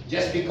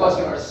Just because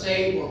you are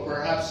saved or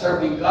perhaps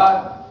serving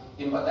God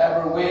in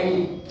whatever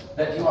way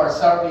that you are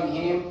serving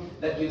Him,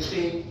 that you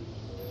think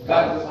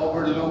God will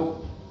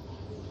overlook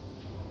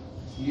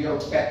your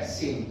pet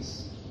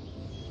sins.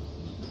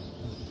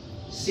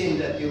 Sin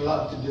that you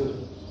love to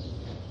do.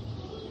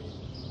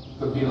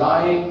 Could be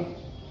lying,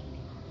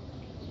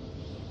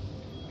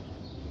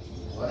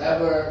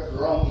 whatever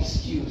wrong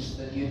excuse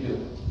that you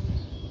do.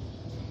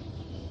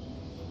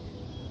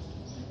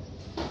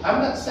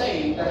 I'm not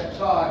saying that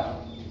God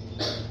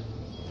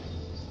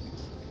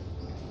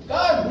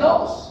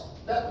knows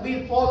that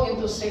we fall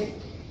into sin.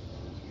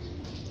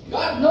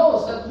 God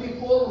knows that we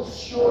fall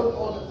short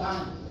all the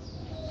time.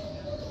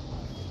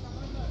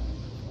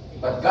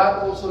 But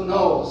God also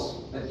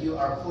knows that you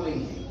are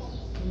fooling Him.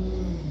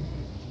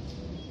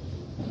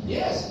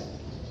 Yes.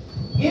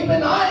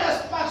 Even I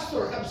as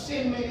pastor have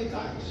sinned many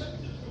times.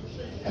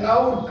 And I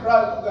would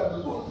cry to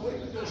God, Lord, why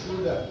did I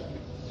do that?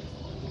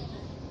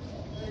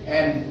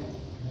 And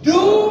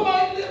do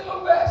my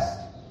little best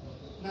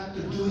not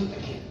to do it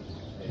again.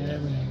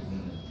 Amen.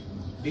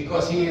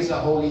 Because He is a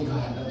holy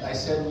God. And I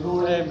said,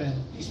 Lord, Amen.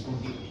 please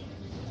forgive me.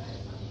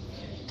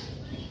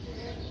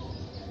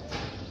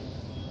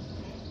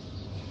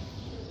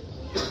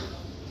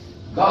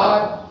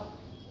 God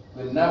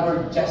will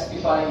never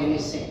justify any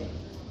sin.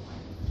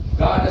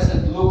 God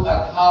doesn't look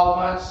at how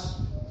much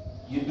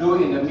you do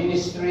in the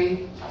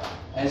ministry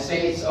and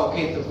say it's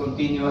okay to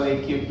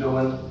continually keep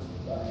doing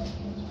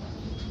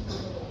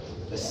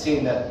the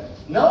sin that...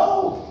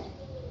 No!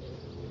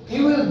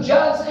 He will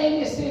judge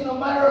any sin no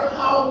matter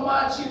how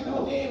much you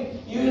do Him,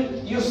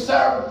 you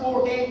serve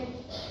for Him.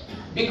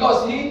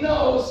 Because He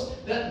knows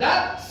that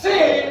that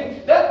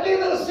sin, that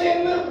little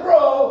sin will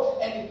grow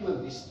and it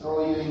will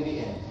destroy you in the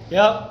end.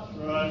 Yep.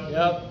 Right.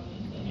 Yep.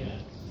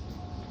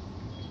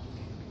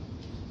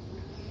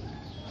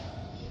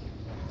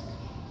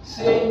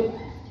 Sin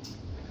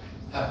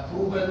have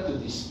proven to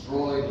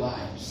destroy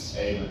lives.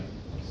 Amen.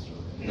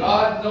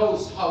 God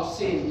knows how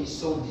sin is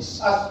so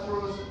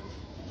disastrous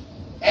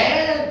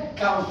and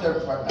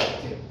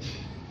counterproductive.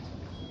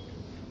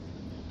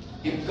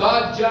 If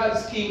God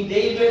judged King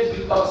David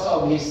because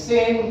of his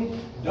sin,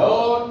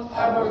 don't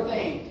ever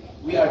think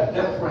we are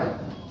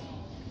different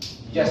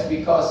just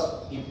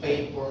because He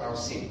paid for our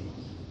sin.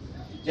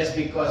 Just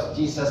because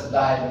Jesus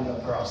died on the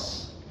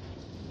cross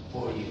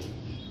for you.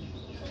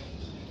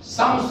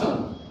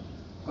 Samson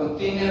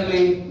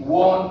continually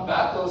won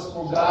battles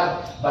for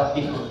God, but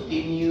he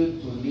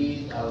continued to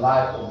lead a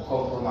life of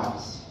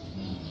compromise.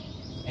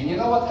 And you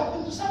know what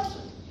happened to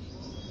Samson?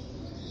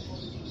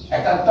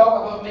 I can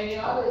talk about many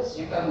others.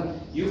 You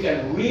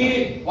can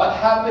read what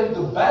happened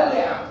to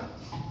Balaam,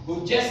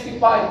 who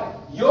justified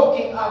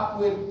yoking up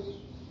with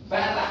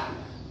Balak.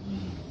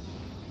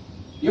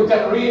 You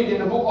can read in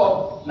the book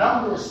of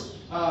Numbers,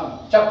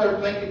 chapter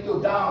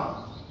 22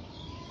 down.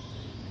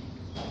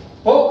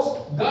 Folks,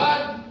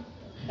 God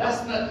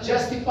does not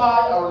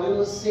justify our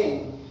little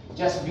sin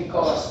just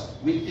because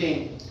we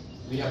think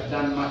we have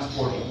done much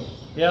for Him.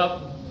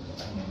 Yep.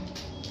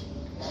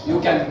 You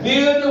can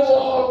build a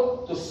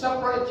wall to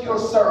separate your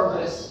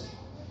service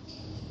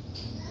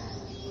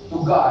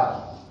to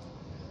God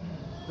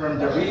from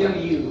the real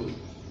you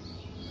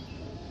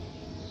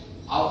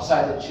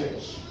outside the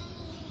church.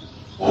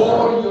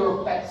 Or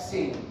your pet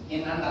sin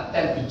in an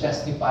attempt to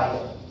justify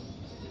it.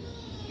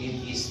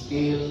 It is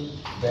still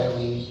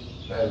very,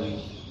 very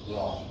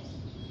wrong.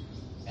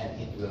 And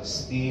it will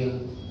still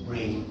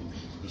bring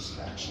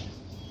destruction.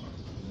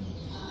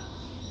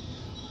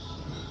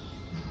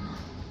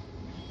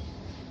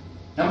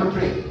 Number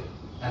 3,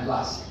 and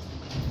last.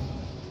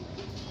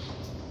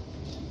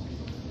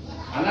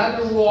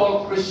 Another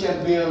wall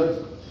Christian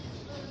build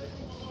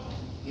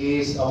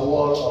is a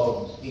wall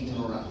of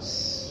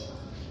ignorance.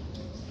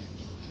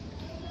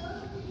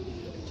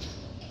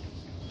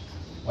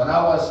 When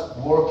I was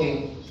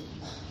working,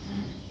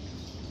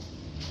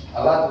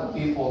 a lot of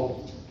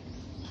people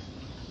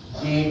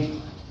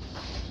did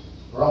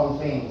wrong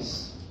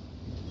things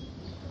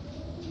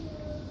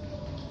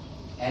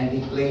and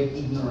they played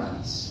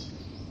ignorance.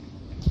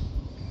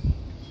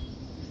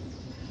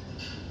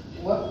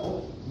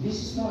 What? This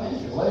is no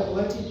enter.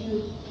 Why did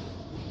you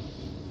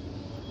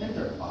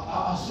enter?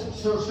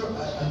 Sir,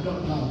 I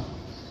don't know.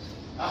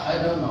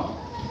 I don't know.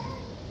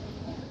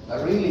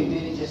 I really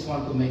didn't just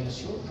want to make a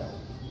shortcut.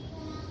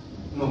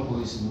 No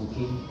police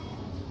looking.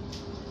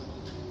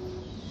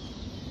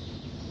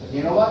 But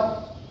you know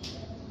what?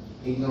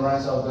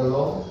 Ignorance of the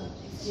law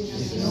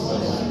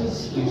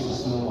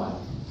excuses no one.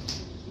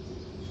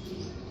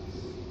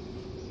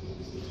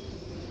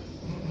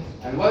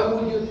 And what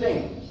would you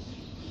think?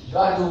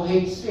 God who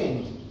hates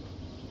sin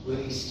will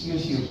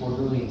excuse you for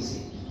doing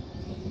sin.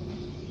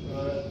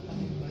 Right.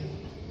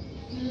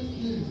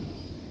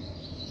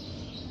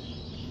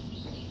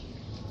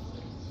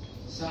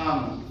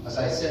 Some, as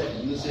I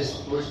said, uses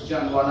 1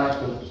 John 1:9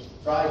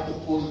 to try to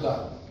fool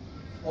God.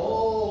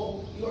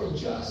 Oh, you're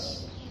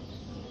just.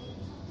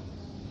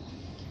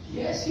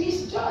 Yes,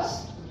 He's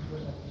just.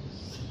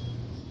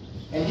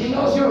 And He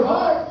knows your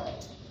heart.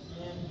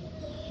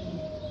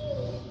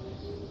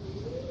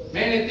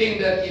 Many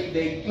think that if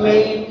they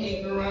claim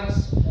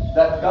ignorance,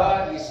 that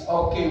God is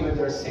okay with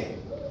their sin.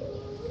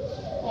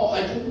 Oh,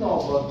 I didn't know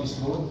about this,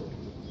 Lord.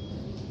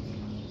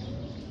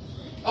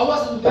 I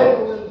wasn't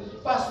there when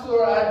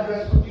Pastor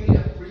Andrea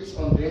Cudilla preached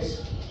on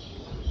this.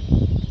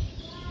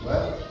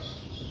 Well,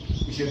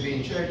 we should be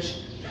in church.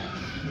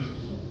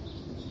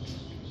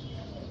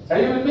 Are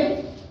you with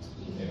me?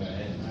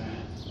 Amen.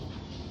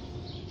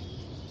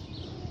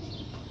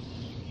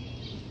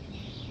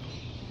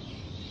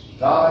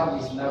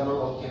 God is never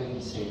okay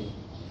with sin.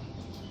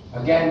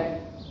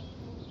 Again,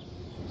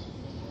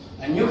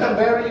 and you can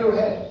bury your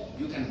head.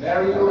 You can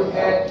bury your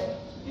head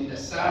in the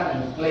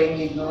sand and claim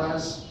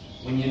ignorance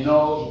when you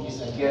know it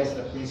is against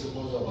the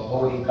principles of a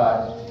holy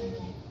God,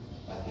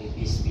 but it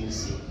is still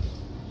sin.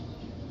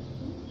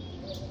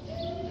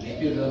 And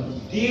if you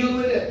don't deal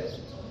with it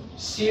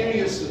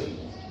seriously,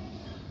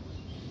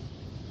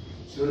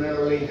 sooner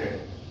or later,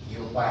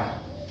 you'll find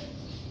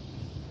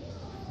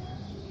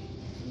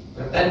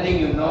pretending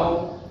you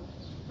know,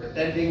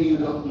 pretending you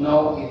don't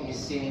know it is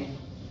sin,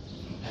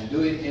 and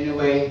do it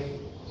anyway.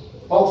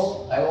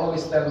 Folks, I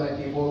always tell my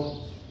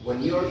people,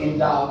 when you're in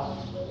doubt,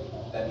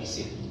 that is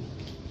sin.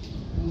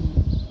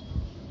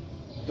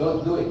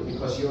 Don't do it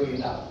because you're in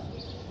doubt.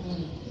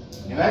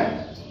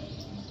 Amen?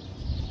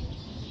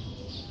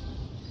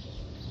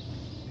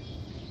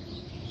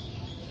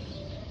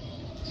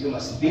 You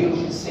must deal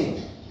with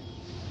sin.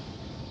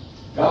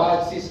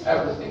 God sees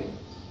everything.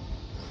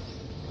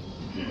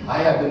 I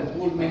have been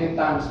fooled many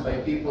times by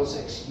people's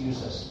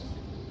excuses.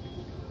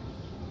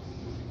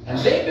 And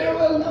they very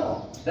well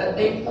know that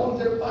they fooled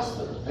their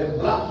pastor. They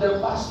blocked their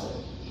pastor.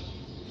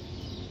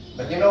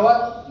 But you know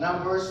what?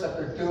 Numbers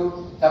chapter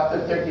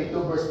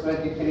 32, verse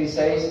 23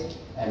 says,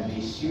 and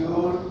be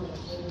sure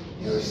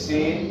your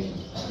sin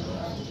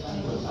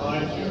will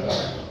find you.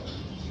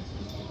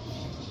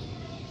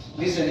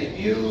 Listen, if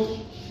you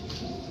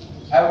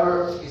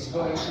ever is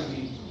going to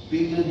be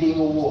building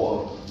a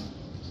wall,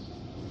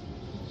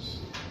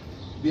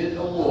 build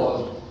a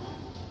wall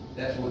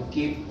that would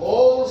keep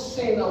all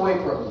sin away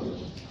from you.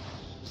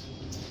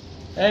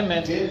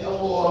 Amen. Build a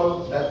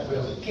wall that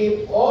will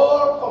keep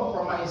all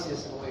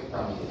compromises away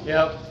from you.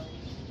 Yep.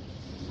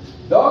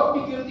 Don't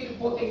be guilty of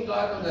putting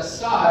God on the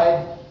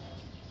side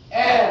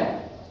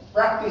and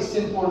practice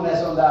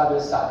sinfulness on the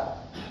other side.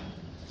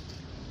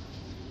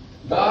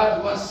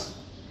 God wants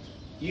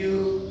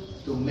you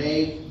to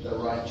make the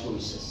right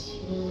choices.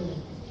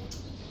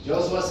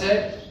 Joshua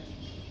said,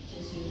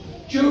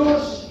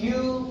 choose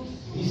you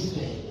this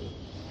day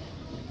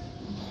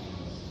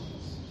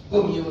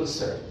whom you will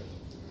serve.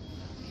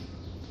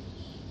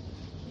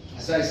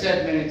 As I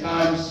said many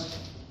times,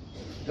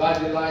 God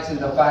delights in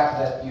the fact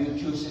that you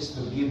chooses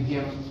to give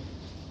Him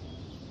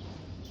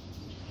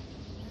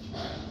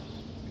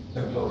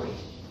the glory.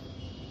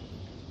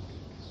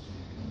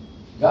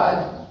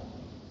 God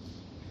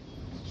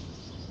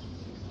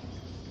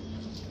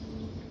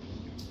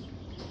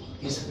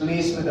is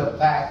pleased with the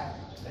fact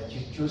that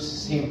you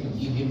choose Him to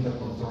give Him the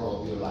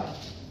control of your life.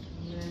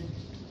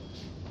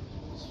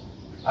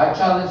 I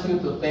challenge you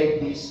to take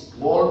these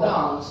wall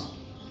downs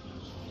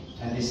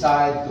and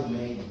decide to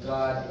make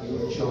God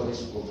your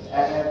choice for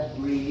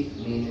every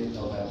minute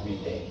of every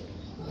day.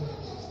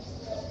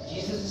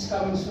 Jesus is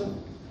coming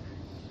soon.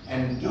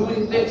 And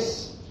doing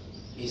this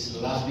is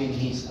loving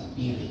His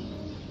appearing.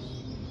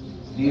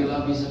 Do you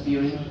love His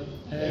appearing?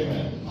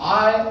 Amen.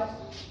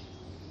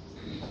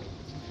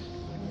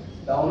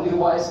 The only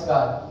wise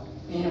God,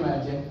 can you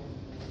imagine?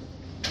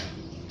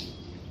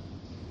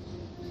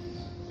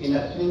 In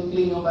a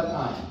twinkling of an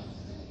eye.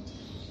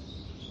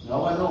 No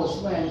one knows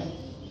when,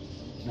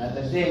 not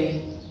a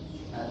day,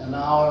 not an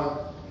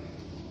hour,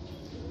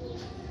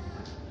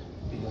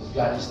 because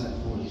God is not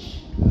foolish.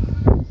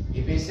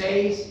 If He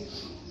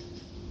says,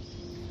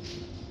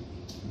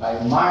 by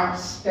March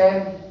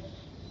 10,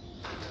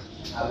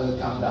 I will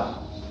come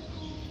down.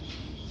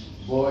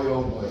 Boy,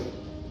 oh boy.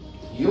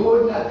 You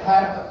would not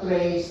have a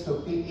place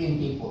to fit in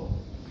people.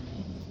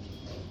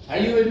 Are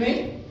you with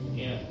me?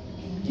 Yeah.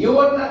 You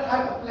would not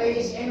have a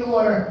place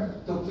anywhere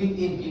to fit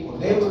in people.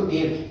 They will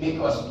be,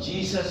 because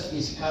Jesus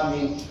is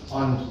coming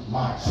on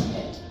March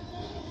 10th.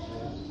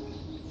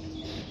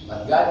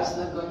 But God is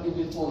not going to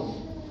be fooled.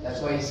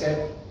 That's why He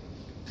said,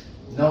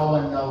 no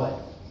one know it.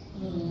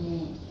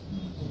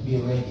 Be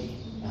ready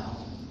now.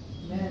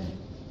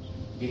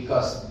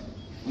 Because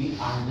we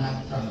are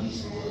not from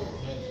this world.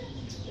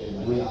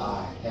 We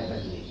are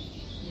heavenly.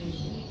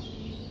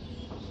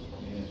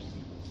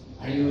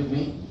 Are you with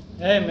me?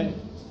 Amen.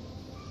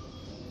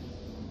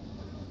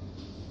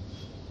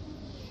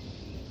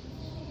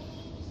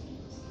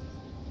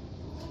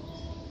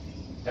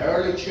 The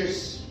early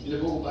church in the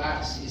book of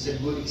Acts is a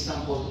good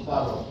example to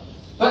follow.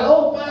 But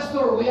oh,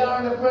 Pastor, we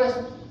are in the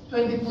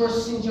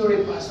 21st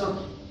century, Pastor.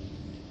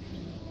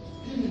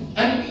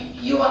 And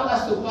you want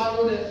us to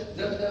follow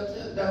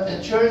the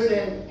church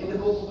in the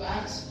book of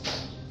Acts?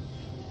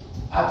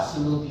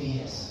 Absolutely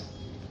yes.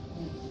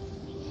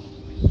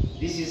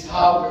 This is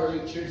how the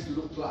early church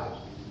looked like.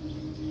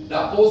 The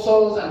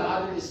apostles and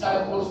other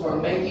disciples were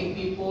making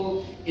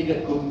people in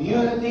the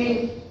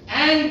community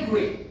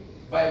angry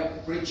by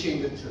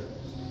preaching the truth.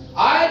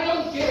 I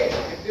don't care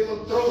if they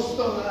will throw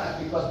stone on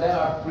us because we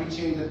are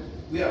preaching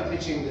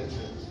the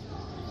truth.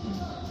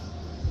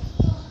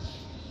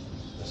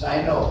 Because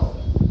I know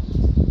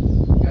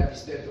God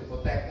is there to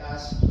protect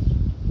us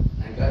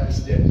and God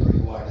is there to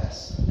reward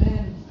us.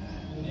 Amen.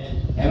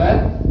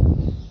 Amen?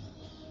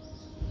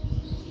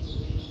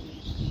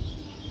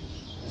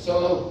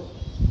 So,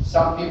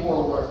 some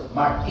people were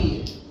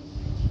martyred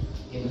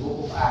in the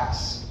book of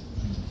Acts,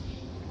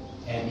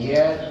 and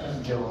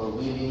yet they were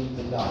willing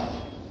to die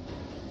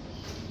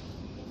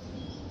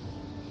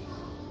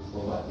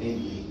for what they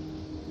believe.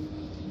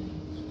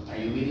 Are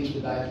you willing to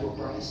die for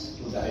Christ?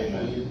 To die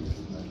for you?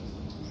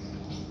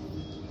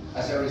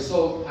 As a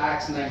result,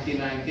 Acts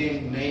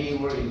 19:19, many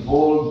were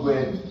involved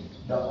with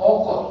the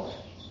occult.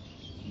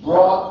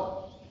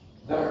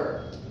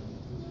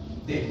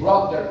 They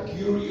brought their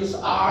curious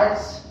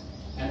arts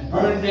and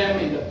burned them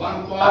in the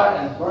bonfire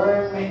and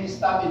burned many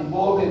stuff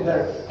involved in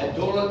their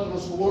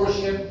idolatrous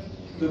worship,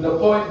 to the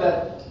point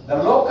that the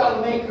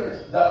local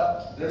makers,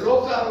 the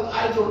local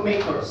idol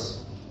makers,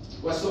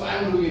 were so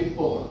angry with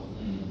Paul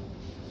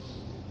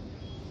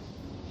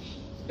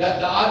that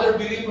the other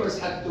believers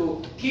had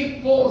to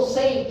keep Paul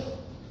safe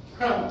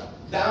from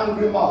the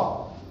angry mob.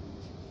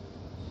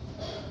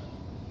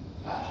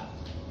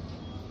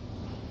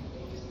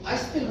 I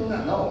still do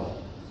not know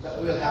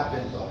what will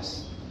happen to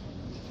us.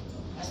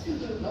 I still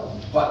don't know.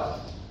 But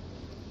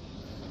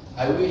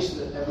I wish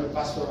that every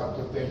pastor are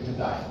prepared to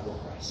die for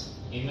Christ.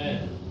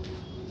 Amen.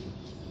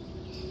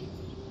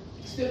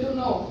 I still don't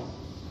know.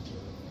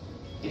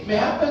 It may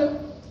happen.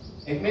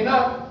 It may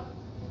not.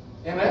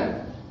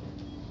 Amen.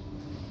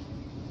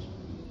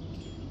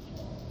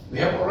 We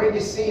have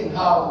already seen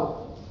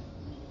how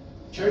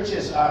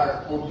churches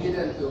are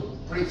forbidden to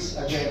preach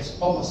against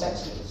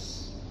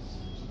homosexuals,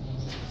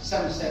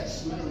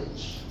 same-sex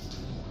marriage.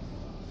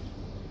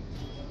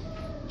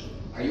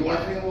 Are you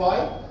wondering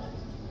why?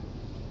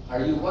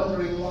 Are you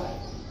wondering why?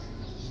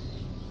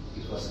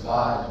 Because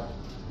God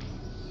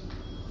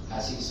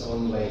has His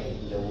own way,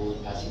 the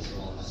world has His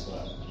own as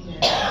well.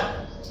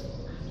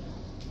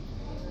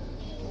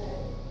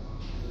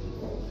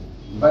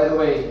 By the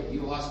way,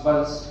 you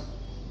husbands,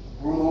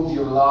 prove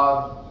your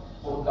love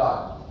for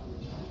God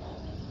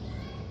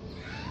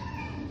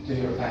to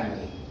your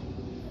family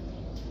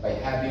by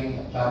having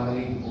a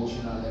family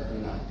devotional every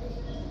night.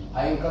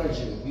 I encourage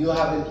you, if you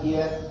haven't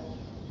yet,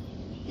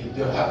 if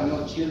you have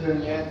no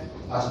children yet,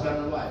 husband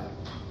and wife,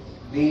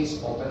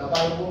 please open a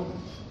Bible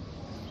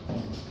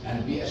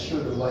and be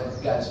assured of what is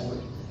God's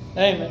word.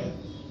 Amen.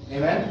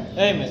 Amen?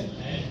 Amen.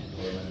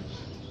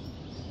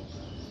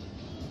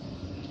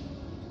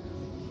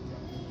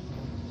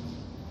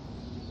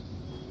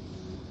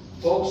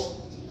 Folks,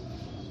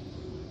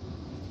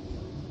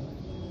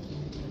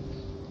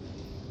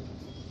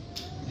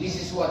 this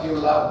is what your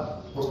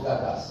love for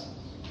God does.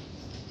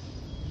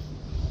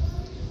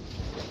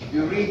 If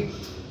you read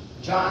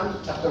John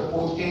chapter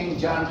 14,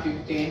 John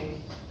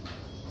 15,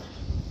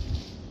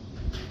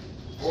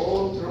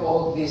 all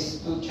throughout these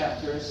 2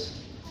 chapters,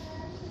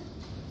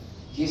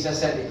 Jesus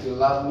said, if you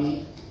love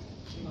me,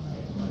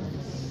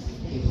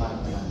 keep my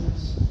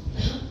commandments.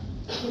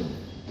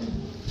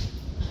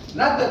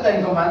 Not the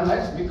 10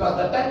 Commandments, because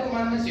the 10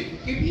 Commandments, if you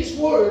keep His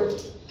word,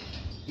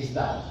 is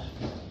done.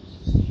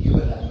 You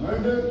will not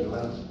murder, you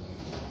will.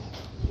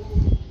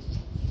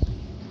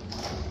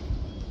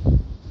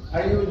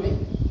 Are you with me?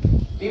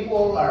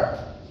 People are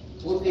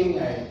putting,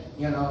 they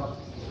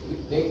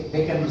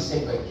can be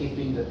saved by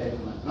keeping the 10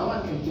 Commandments. No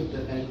one can keep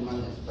the 10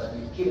 Commandments, but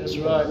you keep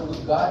the word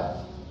of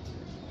God,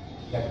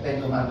 the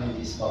 10 Commandments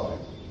is covered.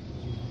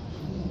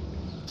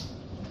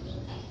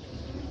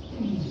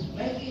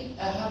 Make it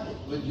a habit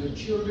with your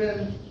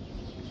children.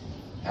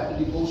 Have a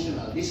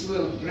devotional. This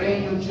will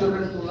train your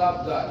children to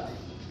love God.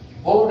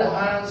 Hold the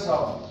hands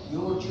of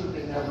your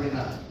children every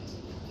night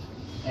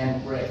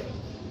and pray.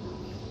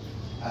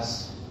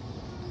 As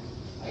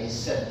I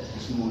said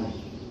this morning.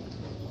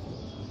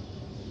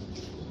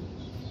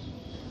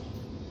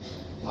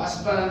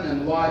 Husband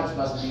and wives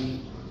must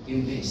be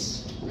in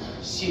this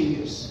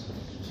serious,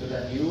 so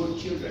that your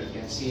children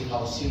can see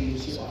how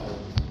serious you are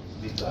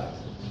with God.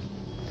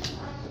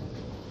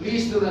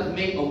 Please do not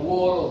make a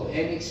wall of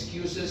any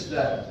excuses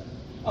that,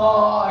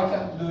 I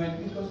can't do it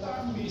because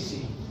I'm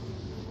busy.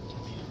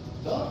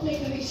 Don't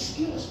make an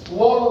excuse,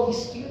 wall of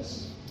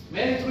excuse.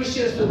 Many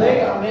Christians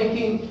today are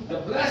making the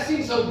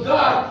blessings of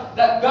God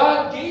that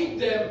God gave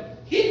them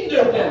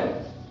hinder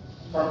them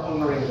from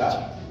honoring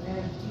God.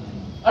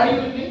 Are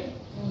you with me?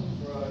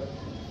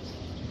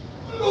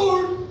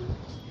 Lord,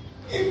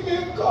 give me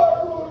a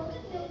car, Lord,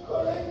 give me a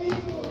car, I need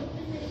Lord,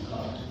 give me a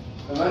car.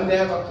 And when they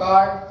have a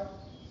car,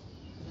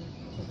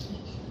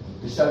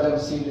 we seldom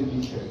see them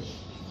in church.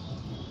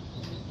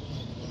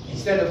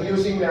 Instead of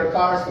using their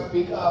cars to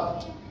pick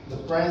up the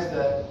friends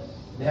that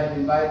they have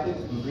invited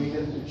and bring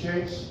them to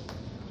church,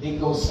 they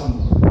go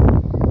somewhere.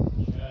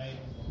 Right.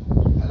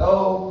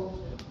 Hello?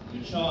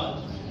 Good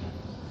shot.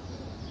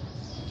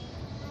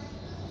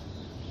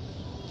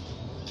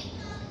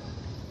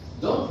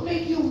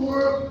 make your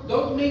work,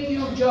 don't make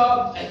your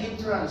job a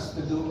hindrance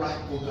to do right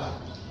for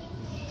God.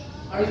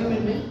 Are you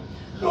with me?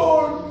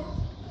 Lord,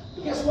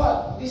 guess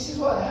what? This is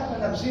what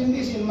happened. I've seen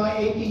this in my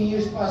 18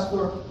 years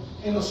pastor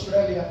in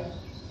Australia.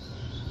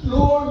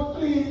 Lord,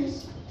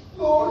 please.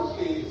 Lord,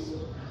 please.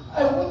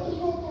 I want to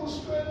go to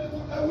Australia.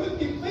 I will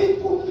be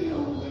faithful to you.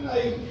 When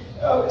I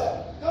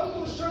come to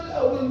Australia,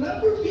 I will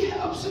never be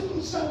absent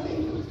on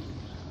Sunday.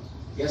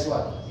 Guess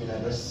what? You'll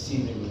never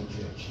see them in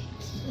church.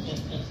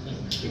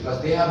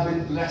 Because they have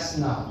been blessed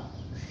now.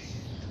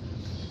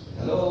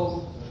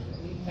 Hello?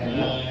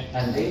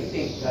 And they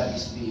think God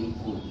is being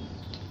fooled.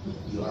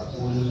 You are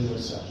fooling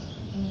yourself.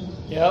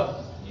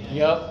 Yep.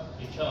 Yep.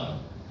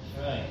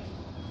 Right.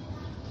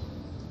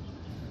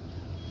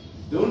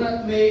 Do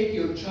not make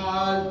your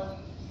child,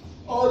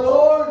 oh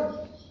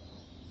Lord,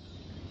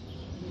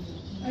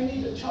 I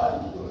need a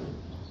child, Lord.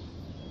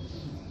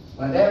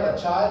 When they have a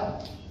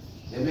child,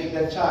 they make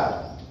that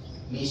child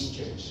miss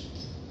church.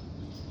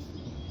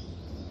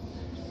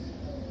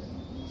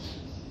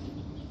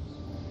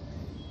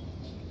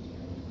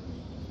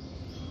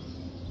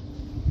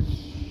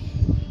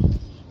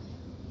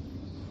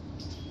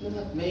 Do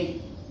not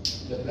make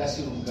the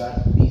blessing of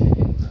God be a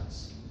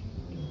hindrance.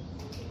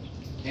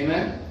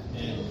 Amen?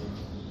 Yeah.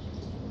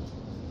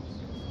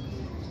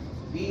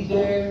 Be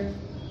there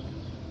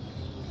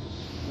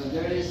when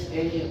there is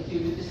any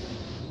activities.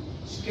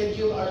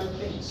 Schedule other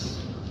things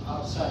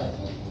outside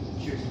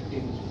of church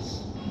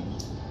activities.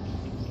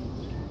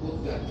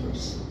 Put God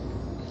first.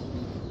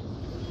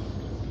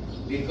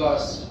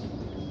 Because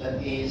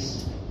that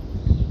is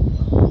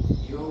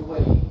your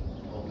way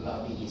of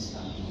loving His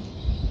family.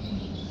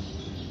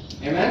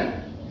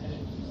 Amen?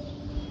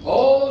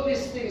 All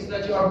these things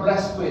that you are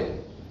blessed with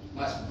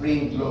must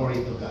bring glory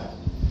to God.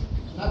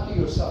 Not to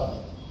yourself.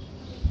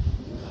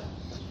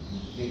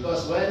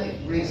 Because when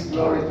it brings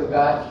glory to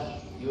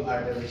God, you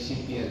are the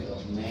recipient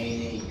of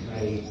many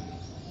great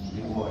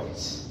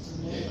rewards.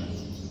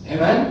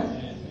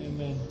 Amen?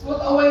 Amen. Put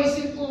away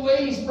sinful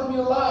ways from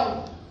your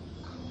life.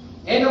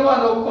 Anyone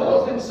who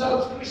calls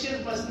themselves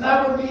Christians must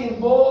never be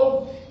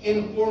involved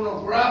in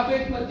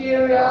pornographic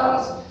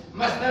materials,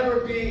 must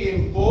never be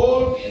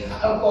involved in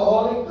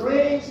alcoholic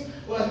drinks,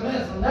 must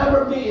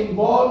never be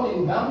involved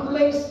in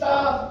gambling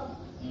stuff.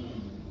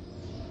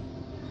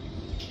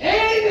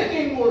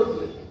 Anything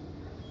worldly.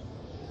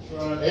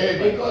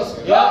 Because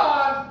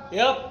God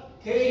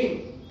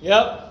came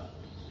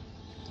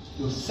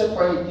to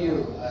separate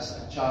you as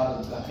a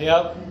child of God.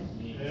 Yep.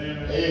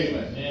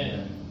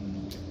 Amen.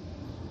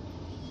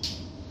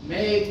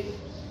 Make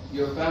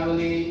your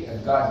family a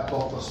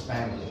God-focused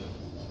family.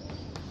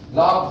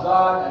 Love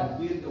God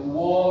and build a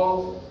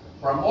wall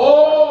from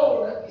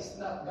all that is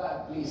not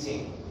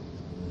God-pleasing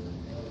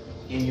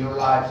in your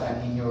life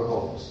and in your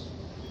homes.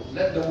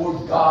 Let the Word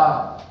of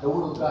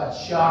God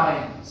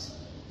shine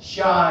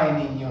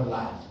in your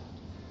life.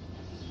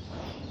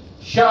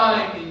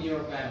 Shine in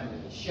your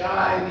family.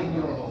 Shine in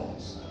your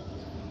homes.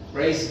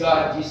 Praise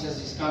God, Jesus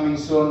is coming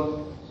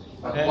soon.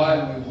 But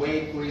while we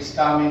wait for His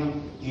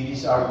coming, it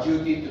is our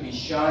duty to be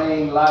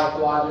shining light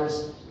to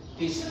others,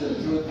 teach the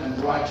truth and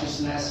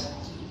righteousness.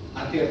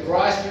 Until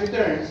Christ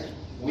returns,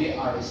 we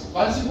are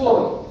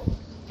responsible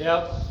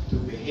to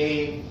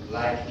behave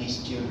like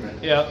His children.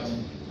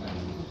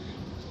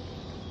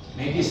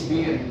 May this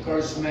be an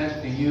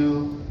encouragement to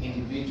you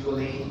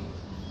individually,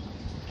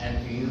 and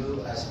to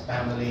you as a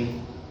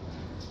family,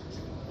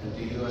 and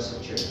to you as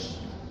a church.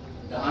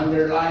 The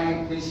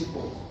underlying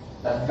principle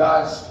that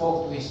God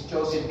spoke to His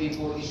chosen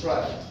people,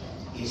 Israel,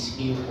 is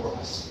here for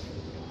us.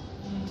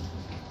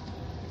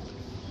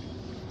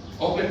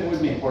 Open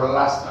with me for the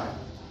last time.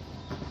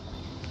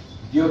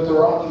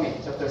 Deuteronomy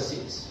chapter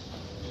 6.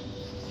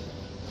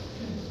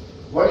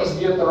 Where is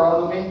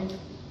Deuteronomy?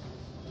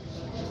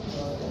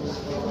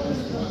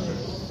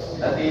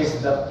 That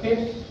is the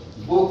 5th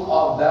book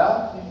of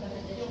the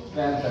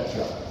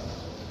Pentateuch.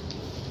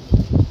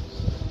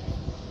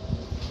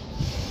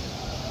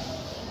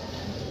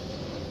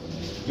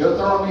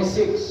 Deuteronomy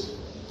 6.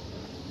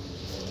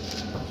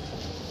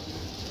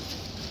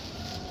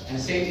 And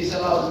say this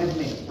aloud with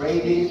me.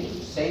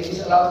 Say this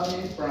aloud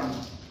with me from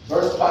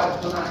verse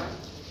 5 to 9.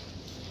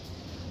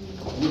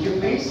 Would you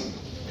please?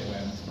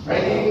 Amen.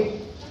 Ready?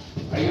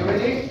 Are you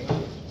ready?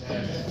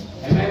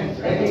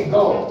 Amen. Ready?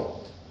 Go.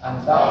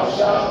 And thou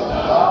shalt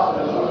love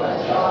the Lord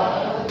thy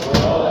God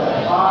with all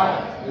thy heart,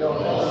 with all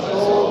thy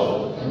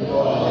soul, and with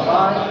all thy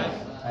mind.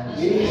 And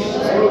these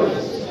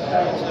words that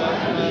I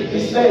command thee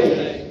this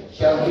day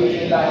shall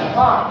be in thine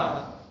heart.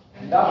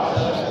 And thou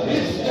shalt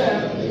teach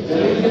them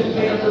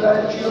diligently unto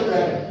thy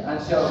children,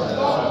 and shalt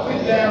talk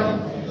with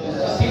them as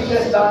thou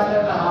sittest down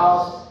in the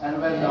house,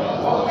 and when thou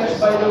walkest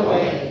by the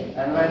way,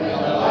 and when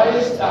thou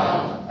liest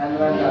down, and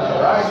when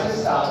thou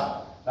risest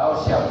up,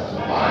 thou shalt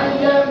bind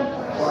them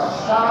for a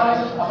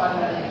sign upon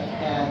thy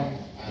hand,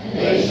 and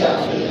they shall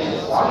be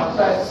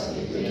frontlets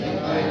between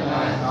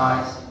thine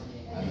eyes.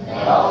 And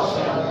thou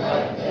shalt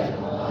write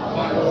them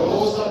upon the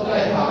rows of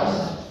thy house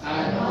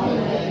and on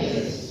thy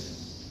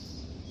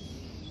gates.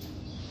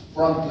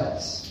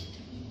 Frontlets.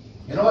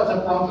 You know what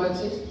the frontlets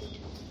is?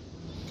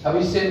 Have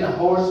you seen a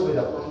horse with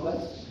a problem?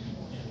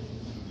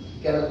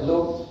 You cannot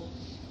look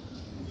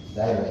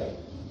direct.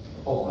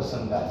 Focus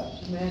on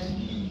God.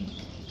 Amen.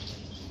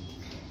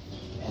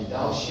 And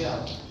thou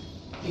shalt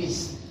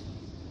feast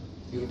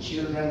your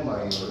children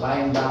while you're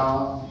lying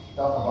down.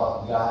 Talk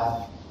about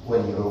God.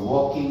 When you're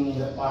walking in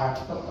the park,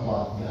 talk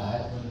about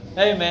God.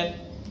 Amen.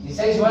 He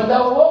says, when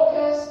thou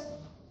walkest,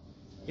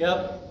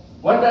 Yep.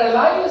 when thou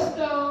liest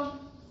down,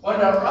 when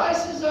thou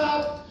rises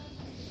up.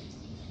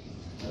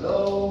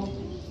 Hello?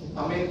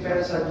 How many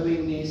parents are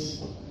doing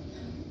this?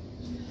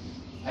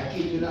 I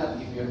kid you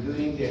not, if you're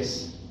doing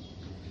this,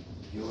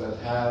 you will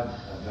have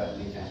a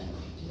godly family.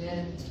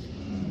 Amen.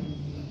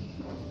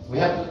 We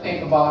have to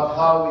think about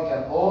how we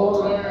can all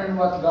learn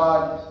what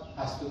God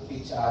has to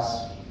teach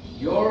us.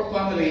 Your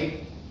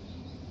family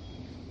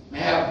may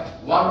have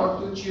 1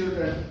 or 2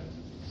 children.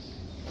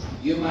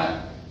 You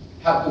might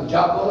have to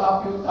juggle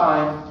up your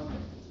time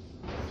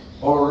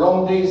or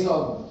long days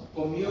of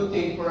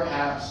commuting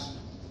perhaps.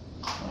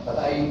 But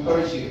I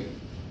encourage you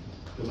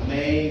to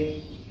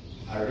make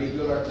a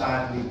regular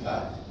time with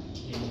God.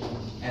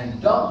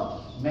 And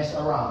don't mess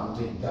around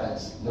with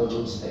God's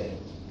Lord's Day.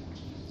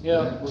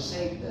 Yep. Don't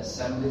forsake the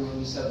assembling of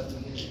yourself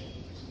together.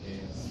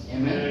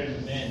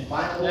 Amen. Amen.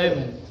 Find a way.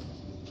 Amen.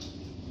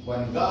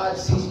 When God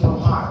sees your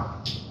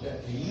heart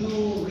that you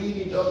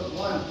really don't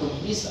want to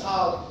miss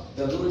out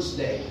the Lord's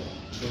Day,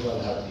 He will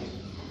help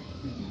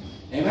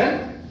you.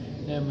 Amen?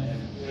 Amen.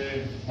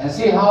 And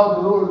see how the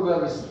Lord will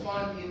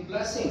respond in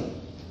blessing.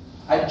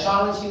 I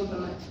challenge you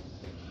tonight.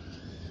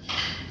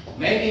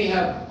 Many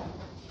have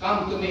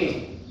come to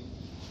me,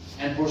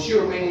 and for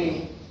sure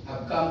many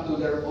have come to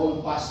their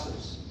own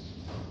pastors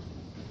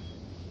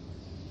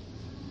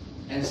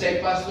and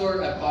say,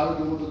 Pastor, I follow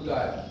the word of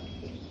God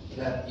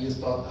that you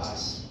taught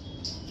us.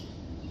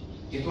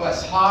 It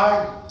was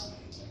hard.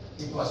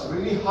 It was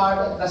really hard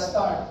at the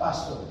start,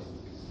 Pastor.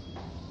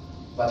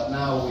 But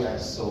now we are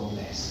so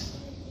blessed.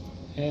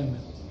 Amen.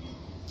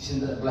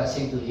 Isn't that a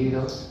blessing to hear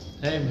those?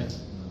 Amen.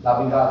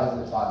 Loving God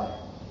and the Father.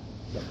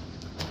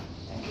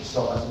 Thank you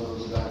so much,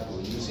 Lord God,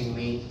 for using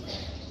me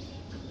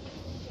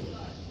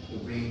to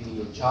bring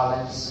your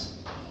challenge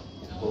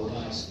and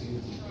boldness to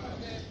you.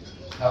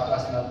 Help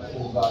us not,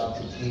 oh God,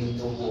 to cling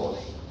to word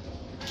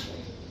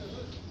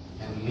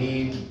and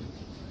live,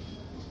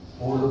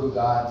 oh Lord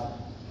God,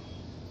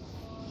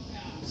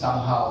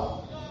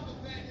 somehow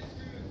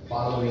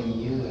following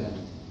you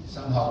and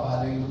somehow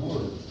following the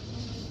word.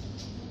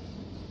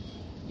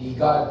 Dear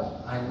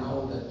God, I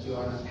know that you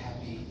are not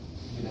happy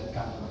with that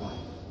kind of life.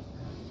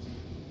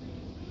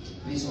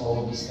 Please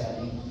all be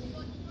standing.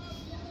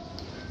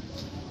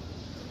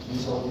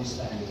 Please all be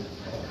standing.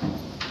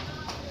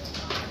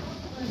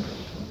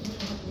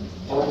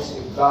 Folks,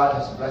 if God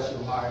has blessed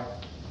your heart,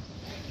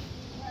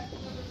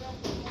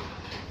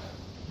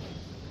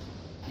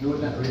 you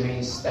would not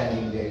remain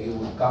standing there. You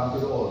would come to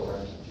the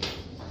altar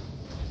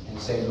and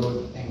say,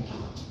 Lord, thank you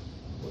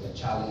for the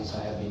challenge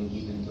I have been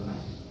given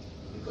tonight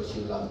because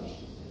you love me.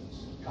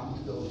 Come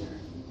to the altar.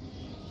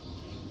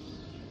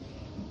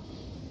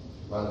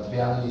 While the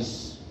piano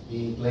is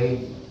being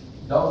played,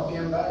 don't be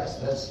embarrassed.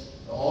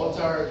 The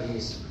altar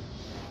is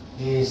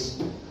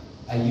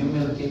a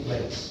humility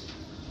place.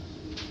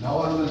 No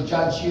one will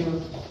judge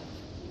you.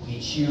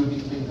 It's you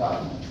between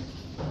God.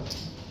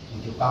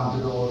 And you come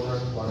to the altar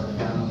while the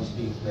piano is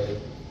being played.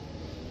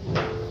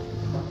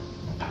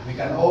 We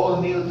can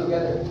all kneel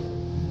together.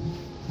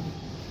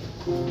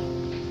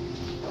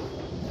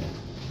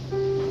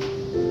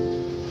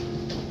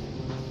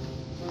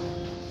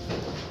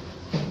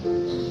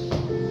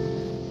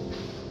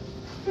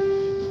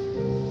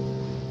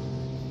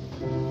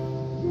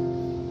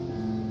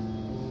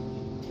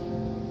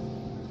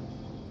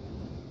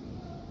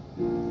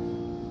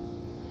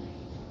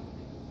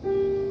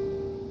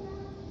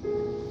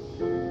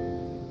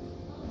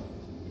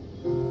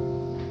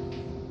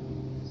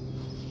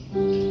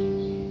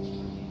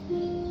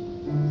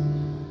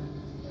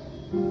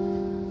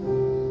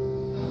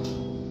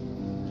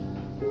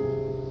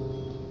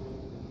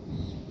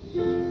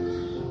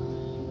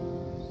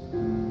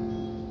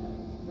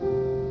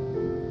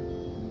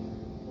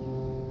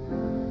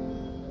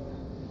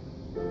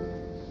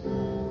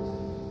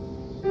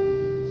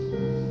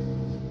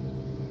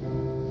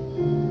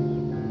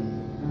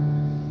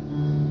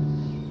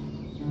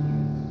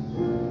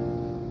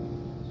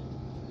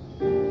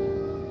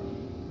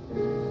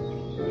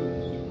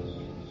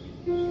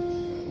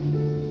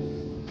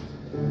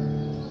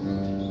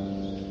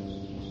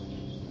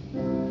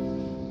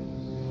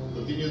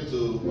 Continue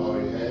to bow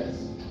your heads,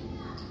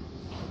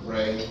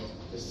 pray.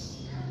 Just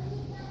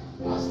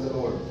ask the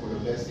Lord for the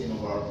blessing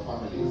of our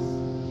families.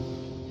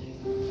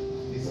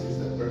 This is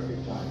the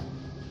perfect time.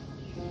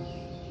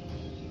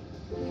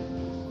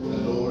 The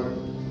Lord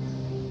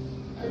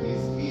and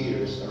His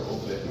ears are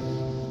open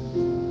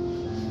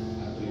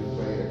to your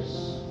prayers.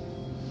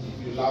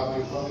 If you love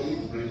your family,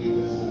 bring it to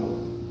the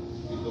Lord,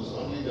 because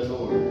only the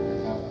Lord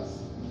can help us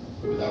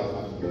with our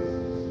families.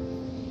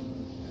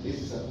 And this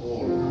is a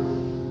call.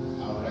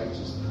 Our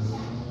righteousness,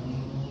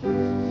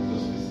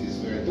 because this is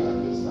where God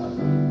will start.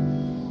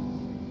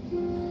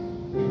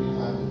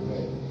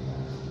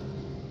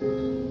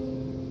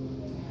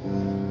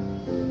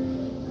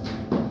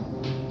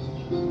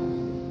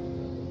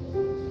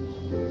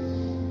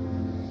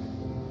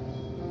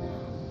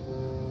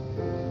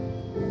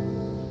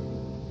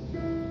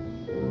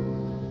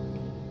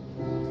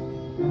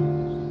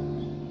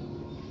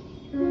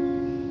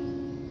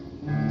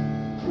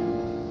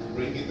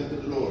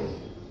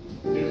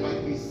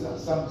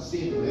 some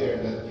sin there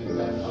that you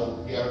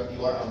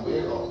are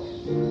aware of.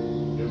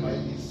 There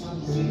might be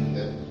some sin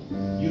that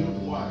you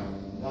don't want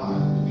God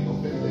to be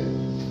offended.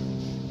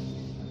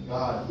 And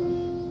God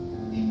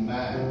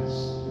demands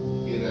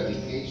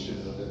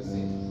eradication of that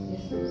sin.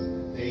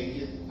 Yes. Take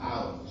it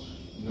out.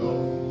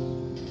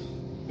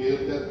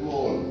 Build that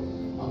wall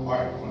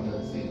apart from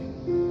that sin.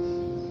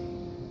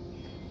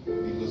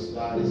 Because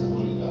God is a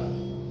holy God.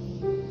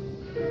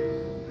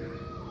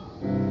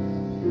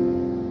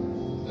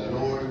 The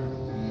Lord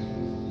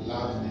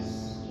loves this.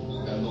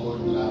 The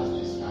Lord loves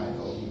this kind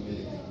of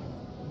humility.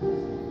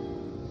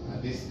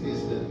 And this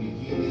is the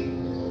beginning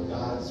of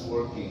God's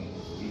working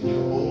in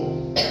your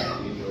home,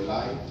 in your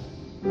life,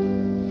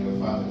 in your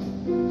family.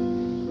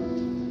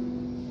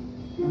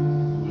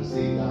 You will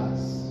see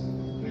God's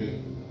great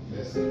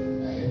blessing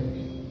ahead of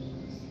you.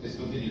 Let's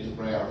continue to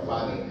pray. Our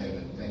Father in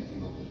heaven, thank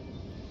you, Lord,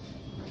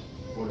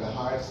 for the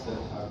hearts that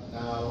have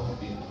now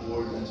been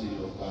poured unto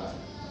you, O God.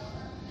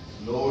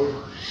 Lord,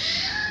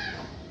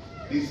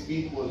 these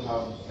people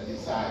have a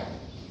desire,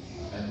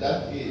 and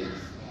that is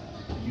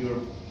your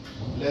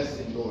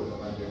blessing, Lord,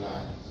 upon their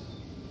lives.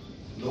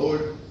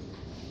 Lord,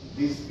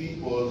 these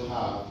people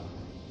have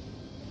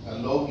a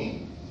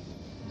longing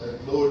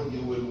that, Lord,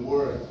 you will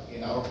work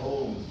in our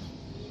homes,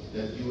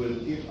 that you will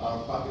keep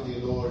our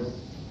family, Lord,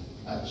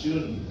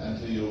 attuned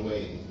unto your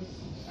way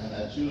and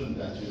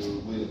attuned unto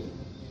your will.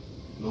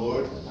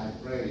 Lord, I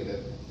pray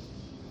that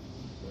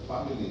the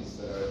families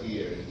that are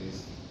here in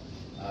this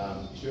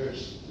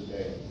church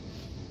today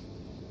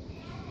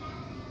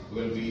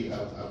will be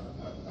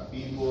a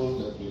people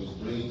that will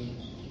bring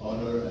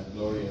honor and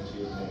glory into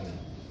your name.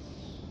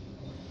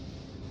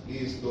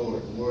 Please,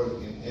 Lord,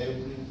 work in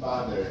every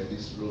father in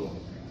this room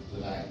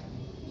tonight.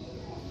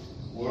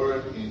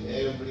 Work in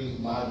every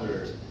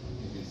mother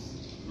in this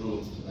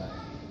room tonight.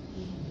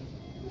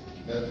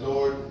 That,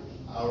 Lord,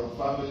 our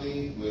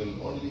family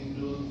will only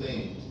do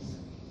things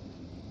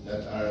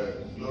that are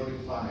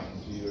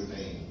glorifying to your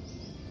name.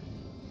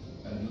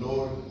 And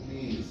Lord,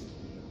 please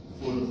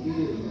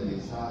fulfill the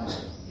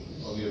desire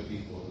of your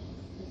people,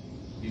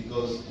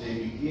 because they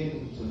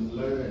begin to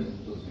learn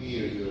to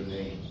fear your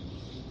name.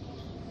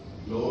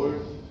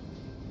 Lord,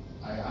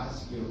 I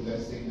ask your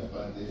blessing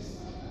upon these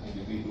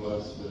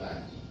individuals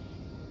tonight.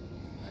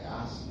 I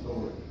ask,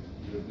 Lord,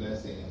 your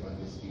blessing upon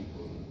these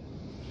people.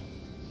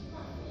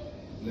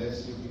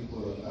 Bless your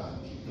people, O God,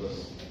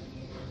 because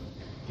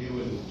they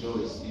will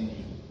rejoice in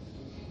you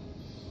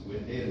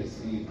when they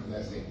receive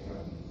blessing from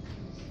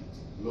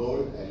you.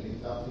 Lord, I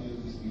lift up to you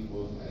these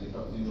people. I lift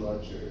up to you our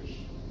church.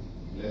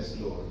 Bless,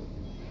 Lord,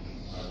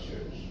 our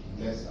church.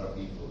 Bless our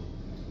people.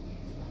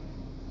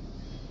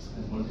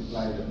 And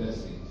multiply the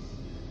blessings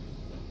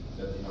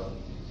that you have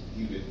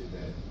given to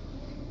them.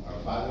 Our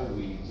Father,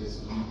 we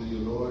just commit to you,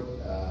 Lord,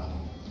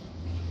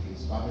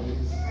 these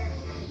families.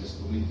 We just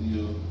commit to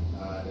you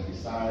the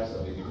desires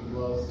of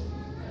individuals.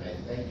 And I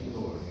thank you,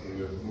 Lord, for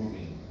your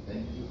moving.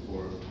 Thank you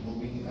for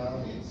moving in our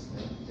midst.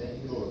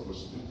 Thank you, Lord, for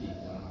speaking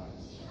in our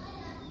hearts.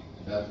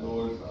 That,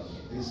 Lord, from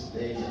this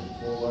day and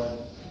forward,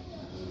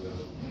 we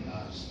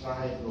will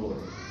strive, Lord,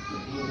 to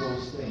do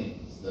those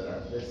things that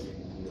are pleasing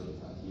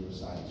to your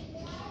sight,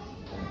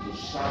 and to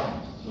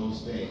shun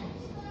those things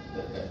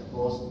that can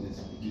cause this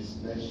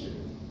displeasure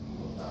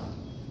of God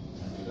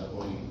and to the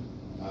holy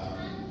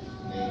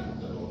name of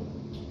the Lord.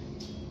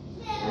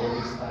 For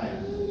this time,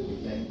 we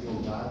thank you, O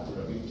God, for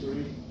the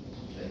victory.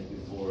 Thank you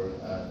for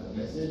the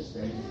message.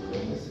 Thank you for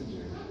the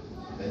messenger.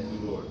 Thank you,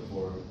 Lord,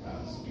 for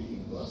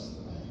speaking to us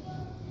tonight.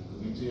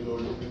 Commit to you,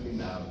 Lord, everything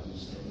now to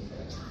just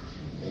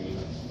Amen.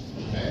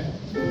 Amen.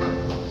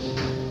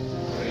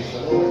 Praise the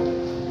Lord.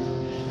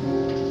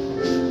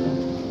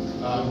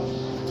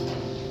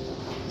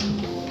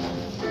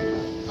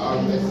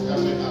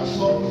 Our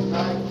song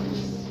tonight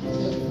is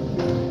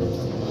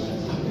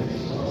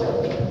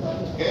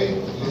okay.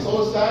 Let's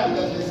all stand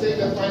and let's sing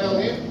the final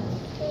hymn.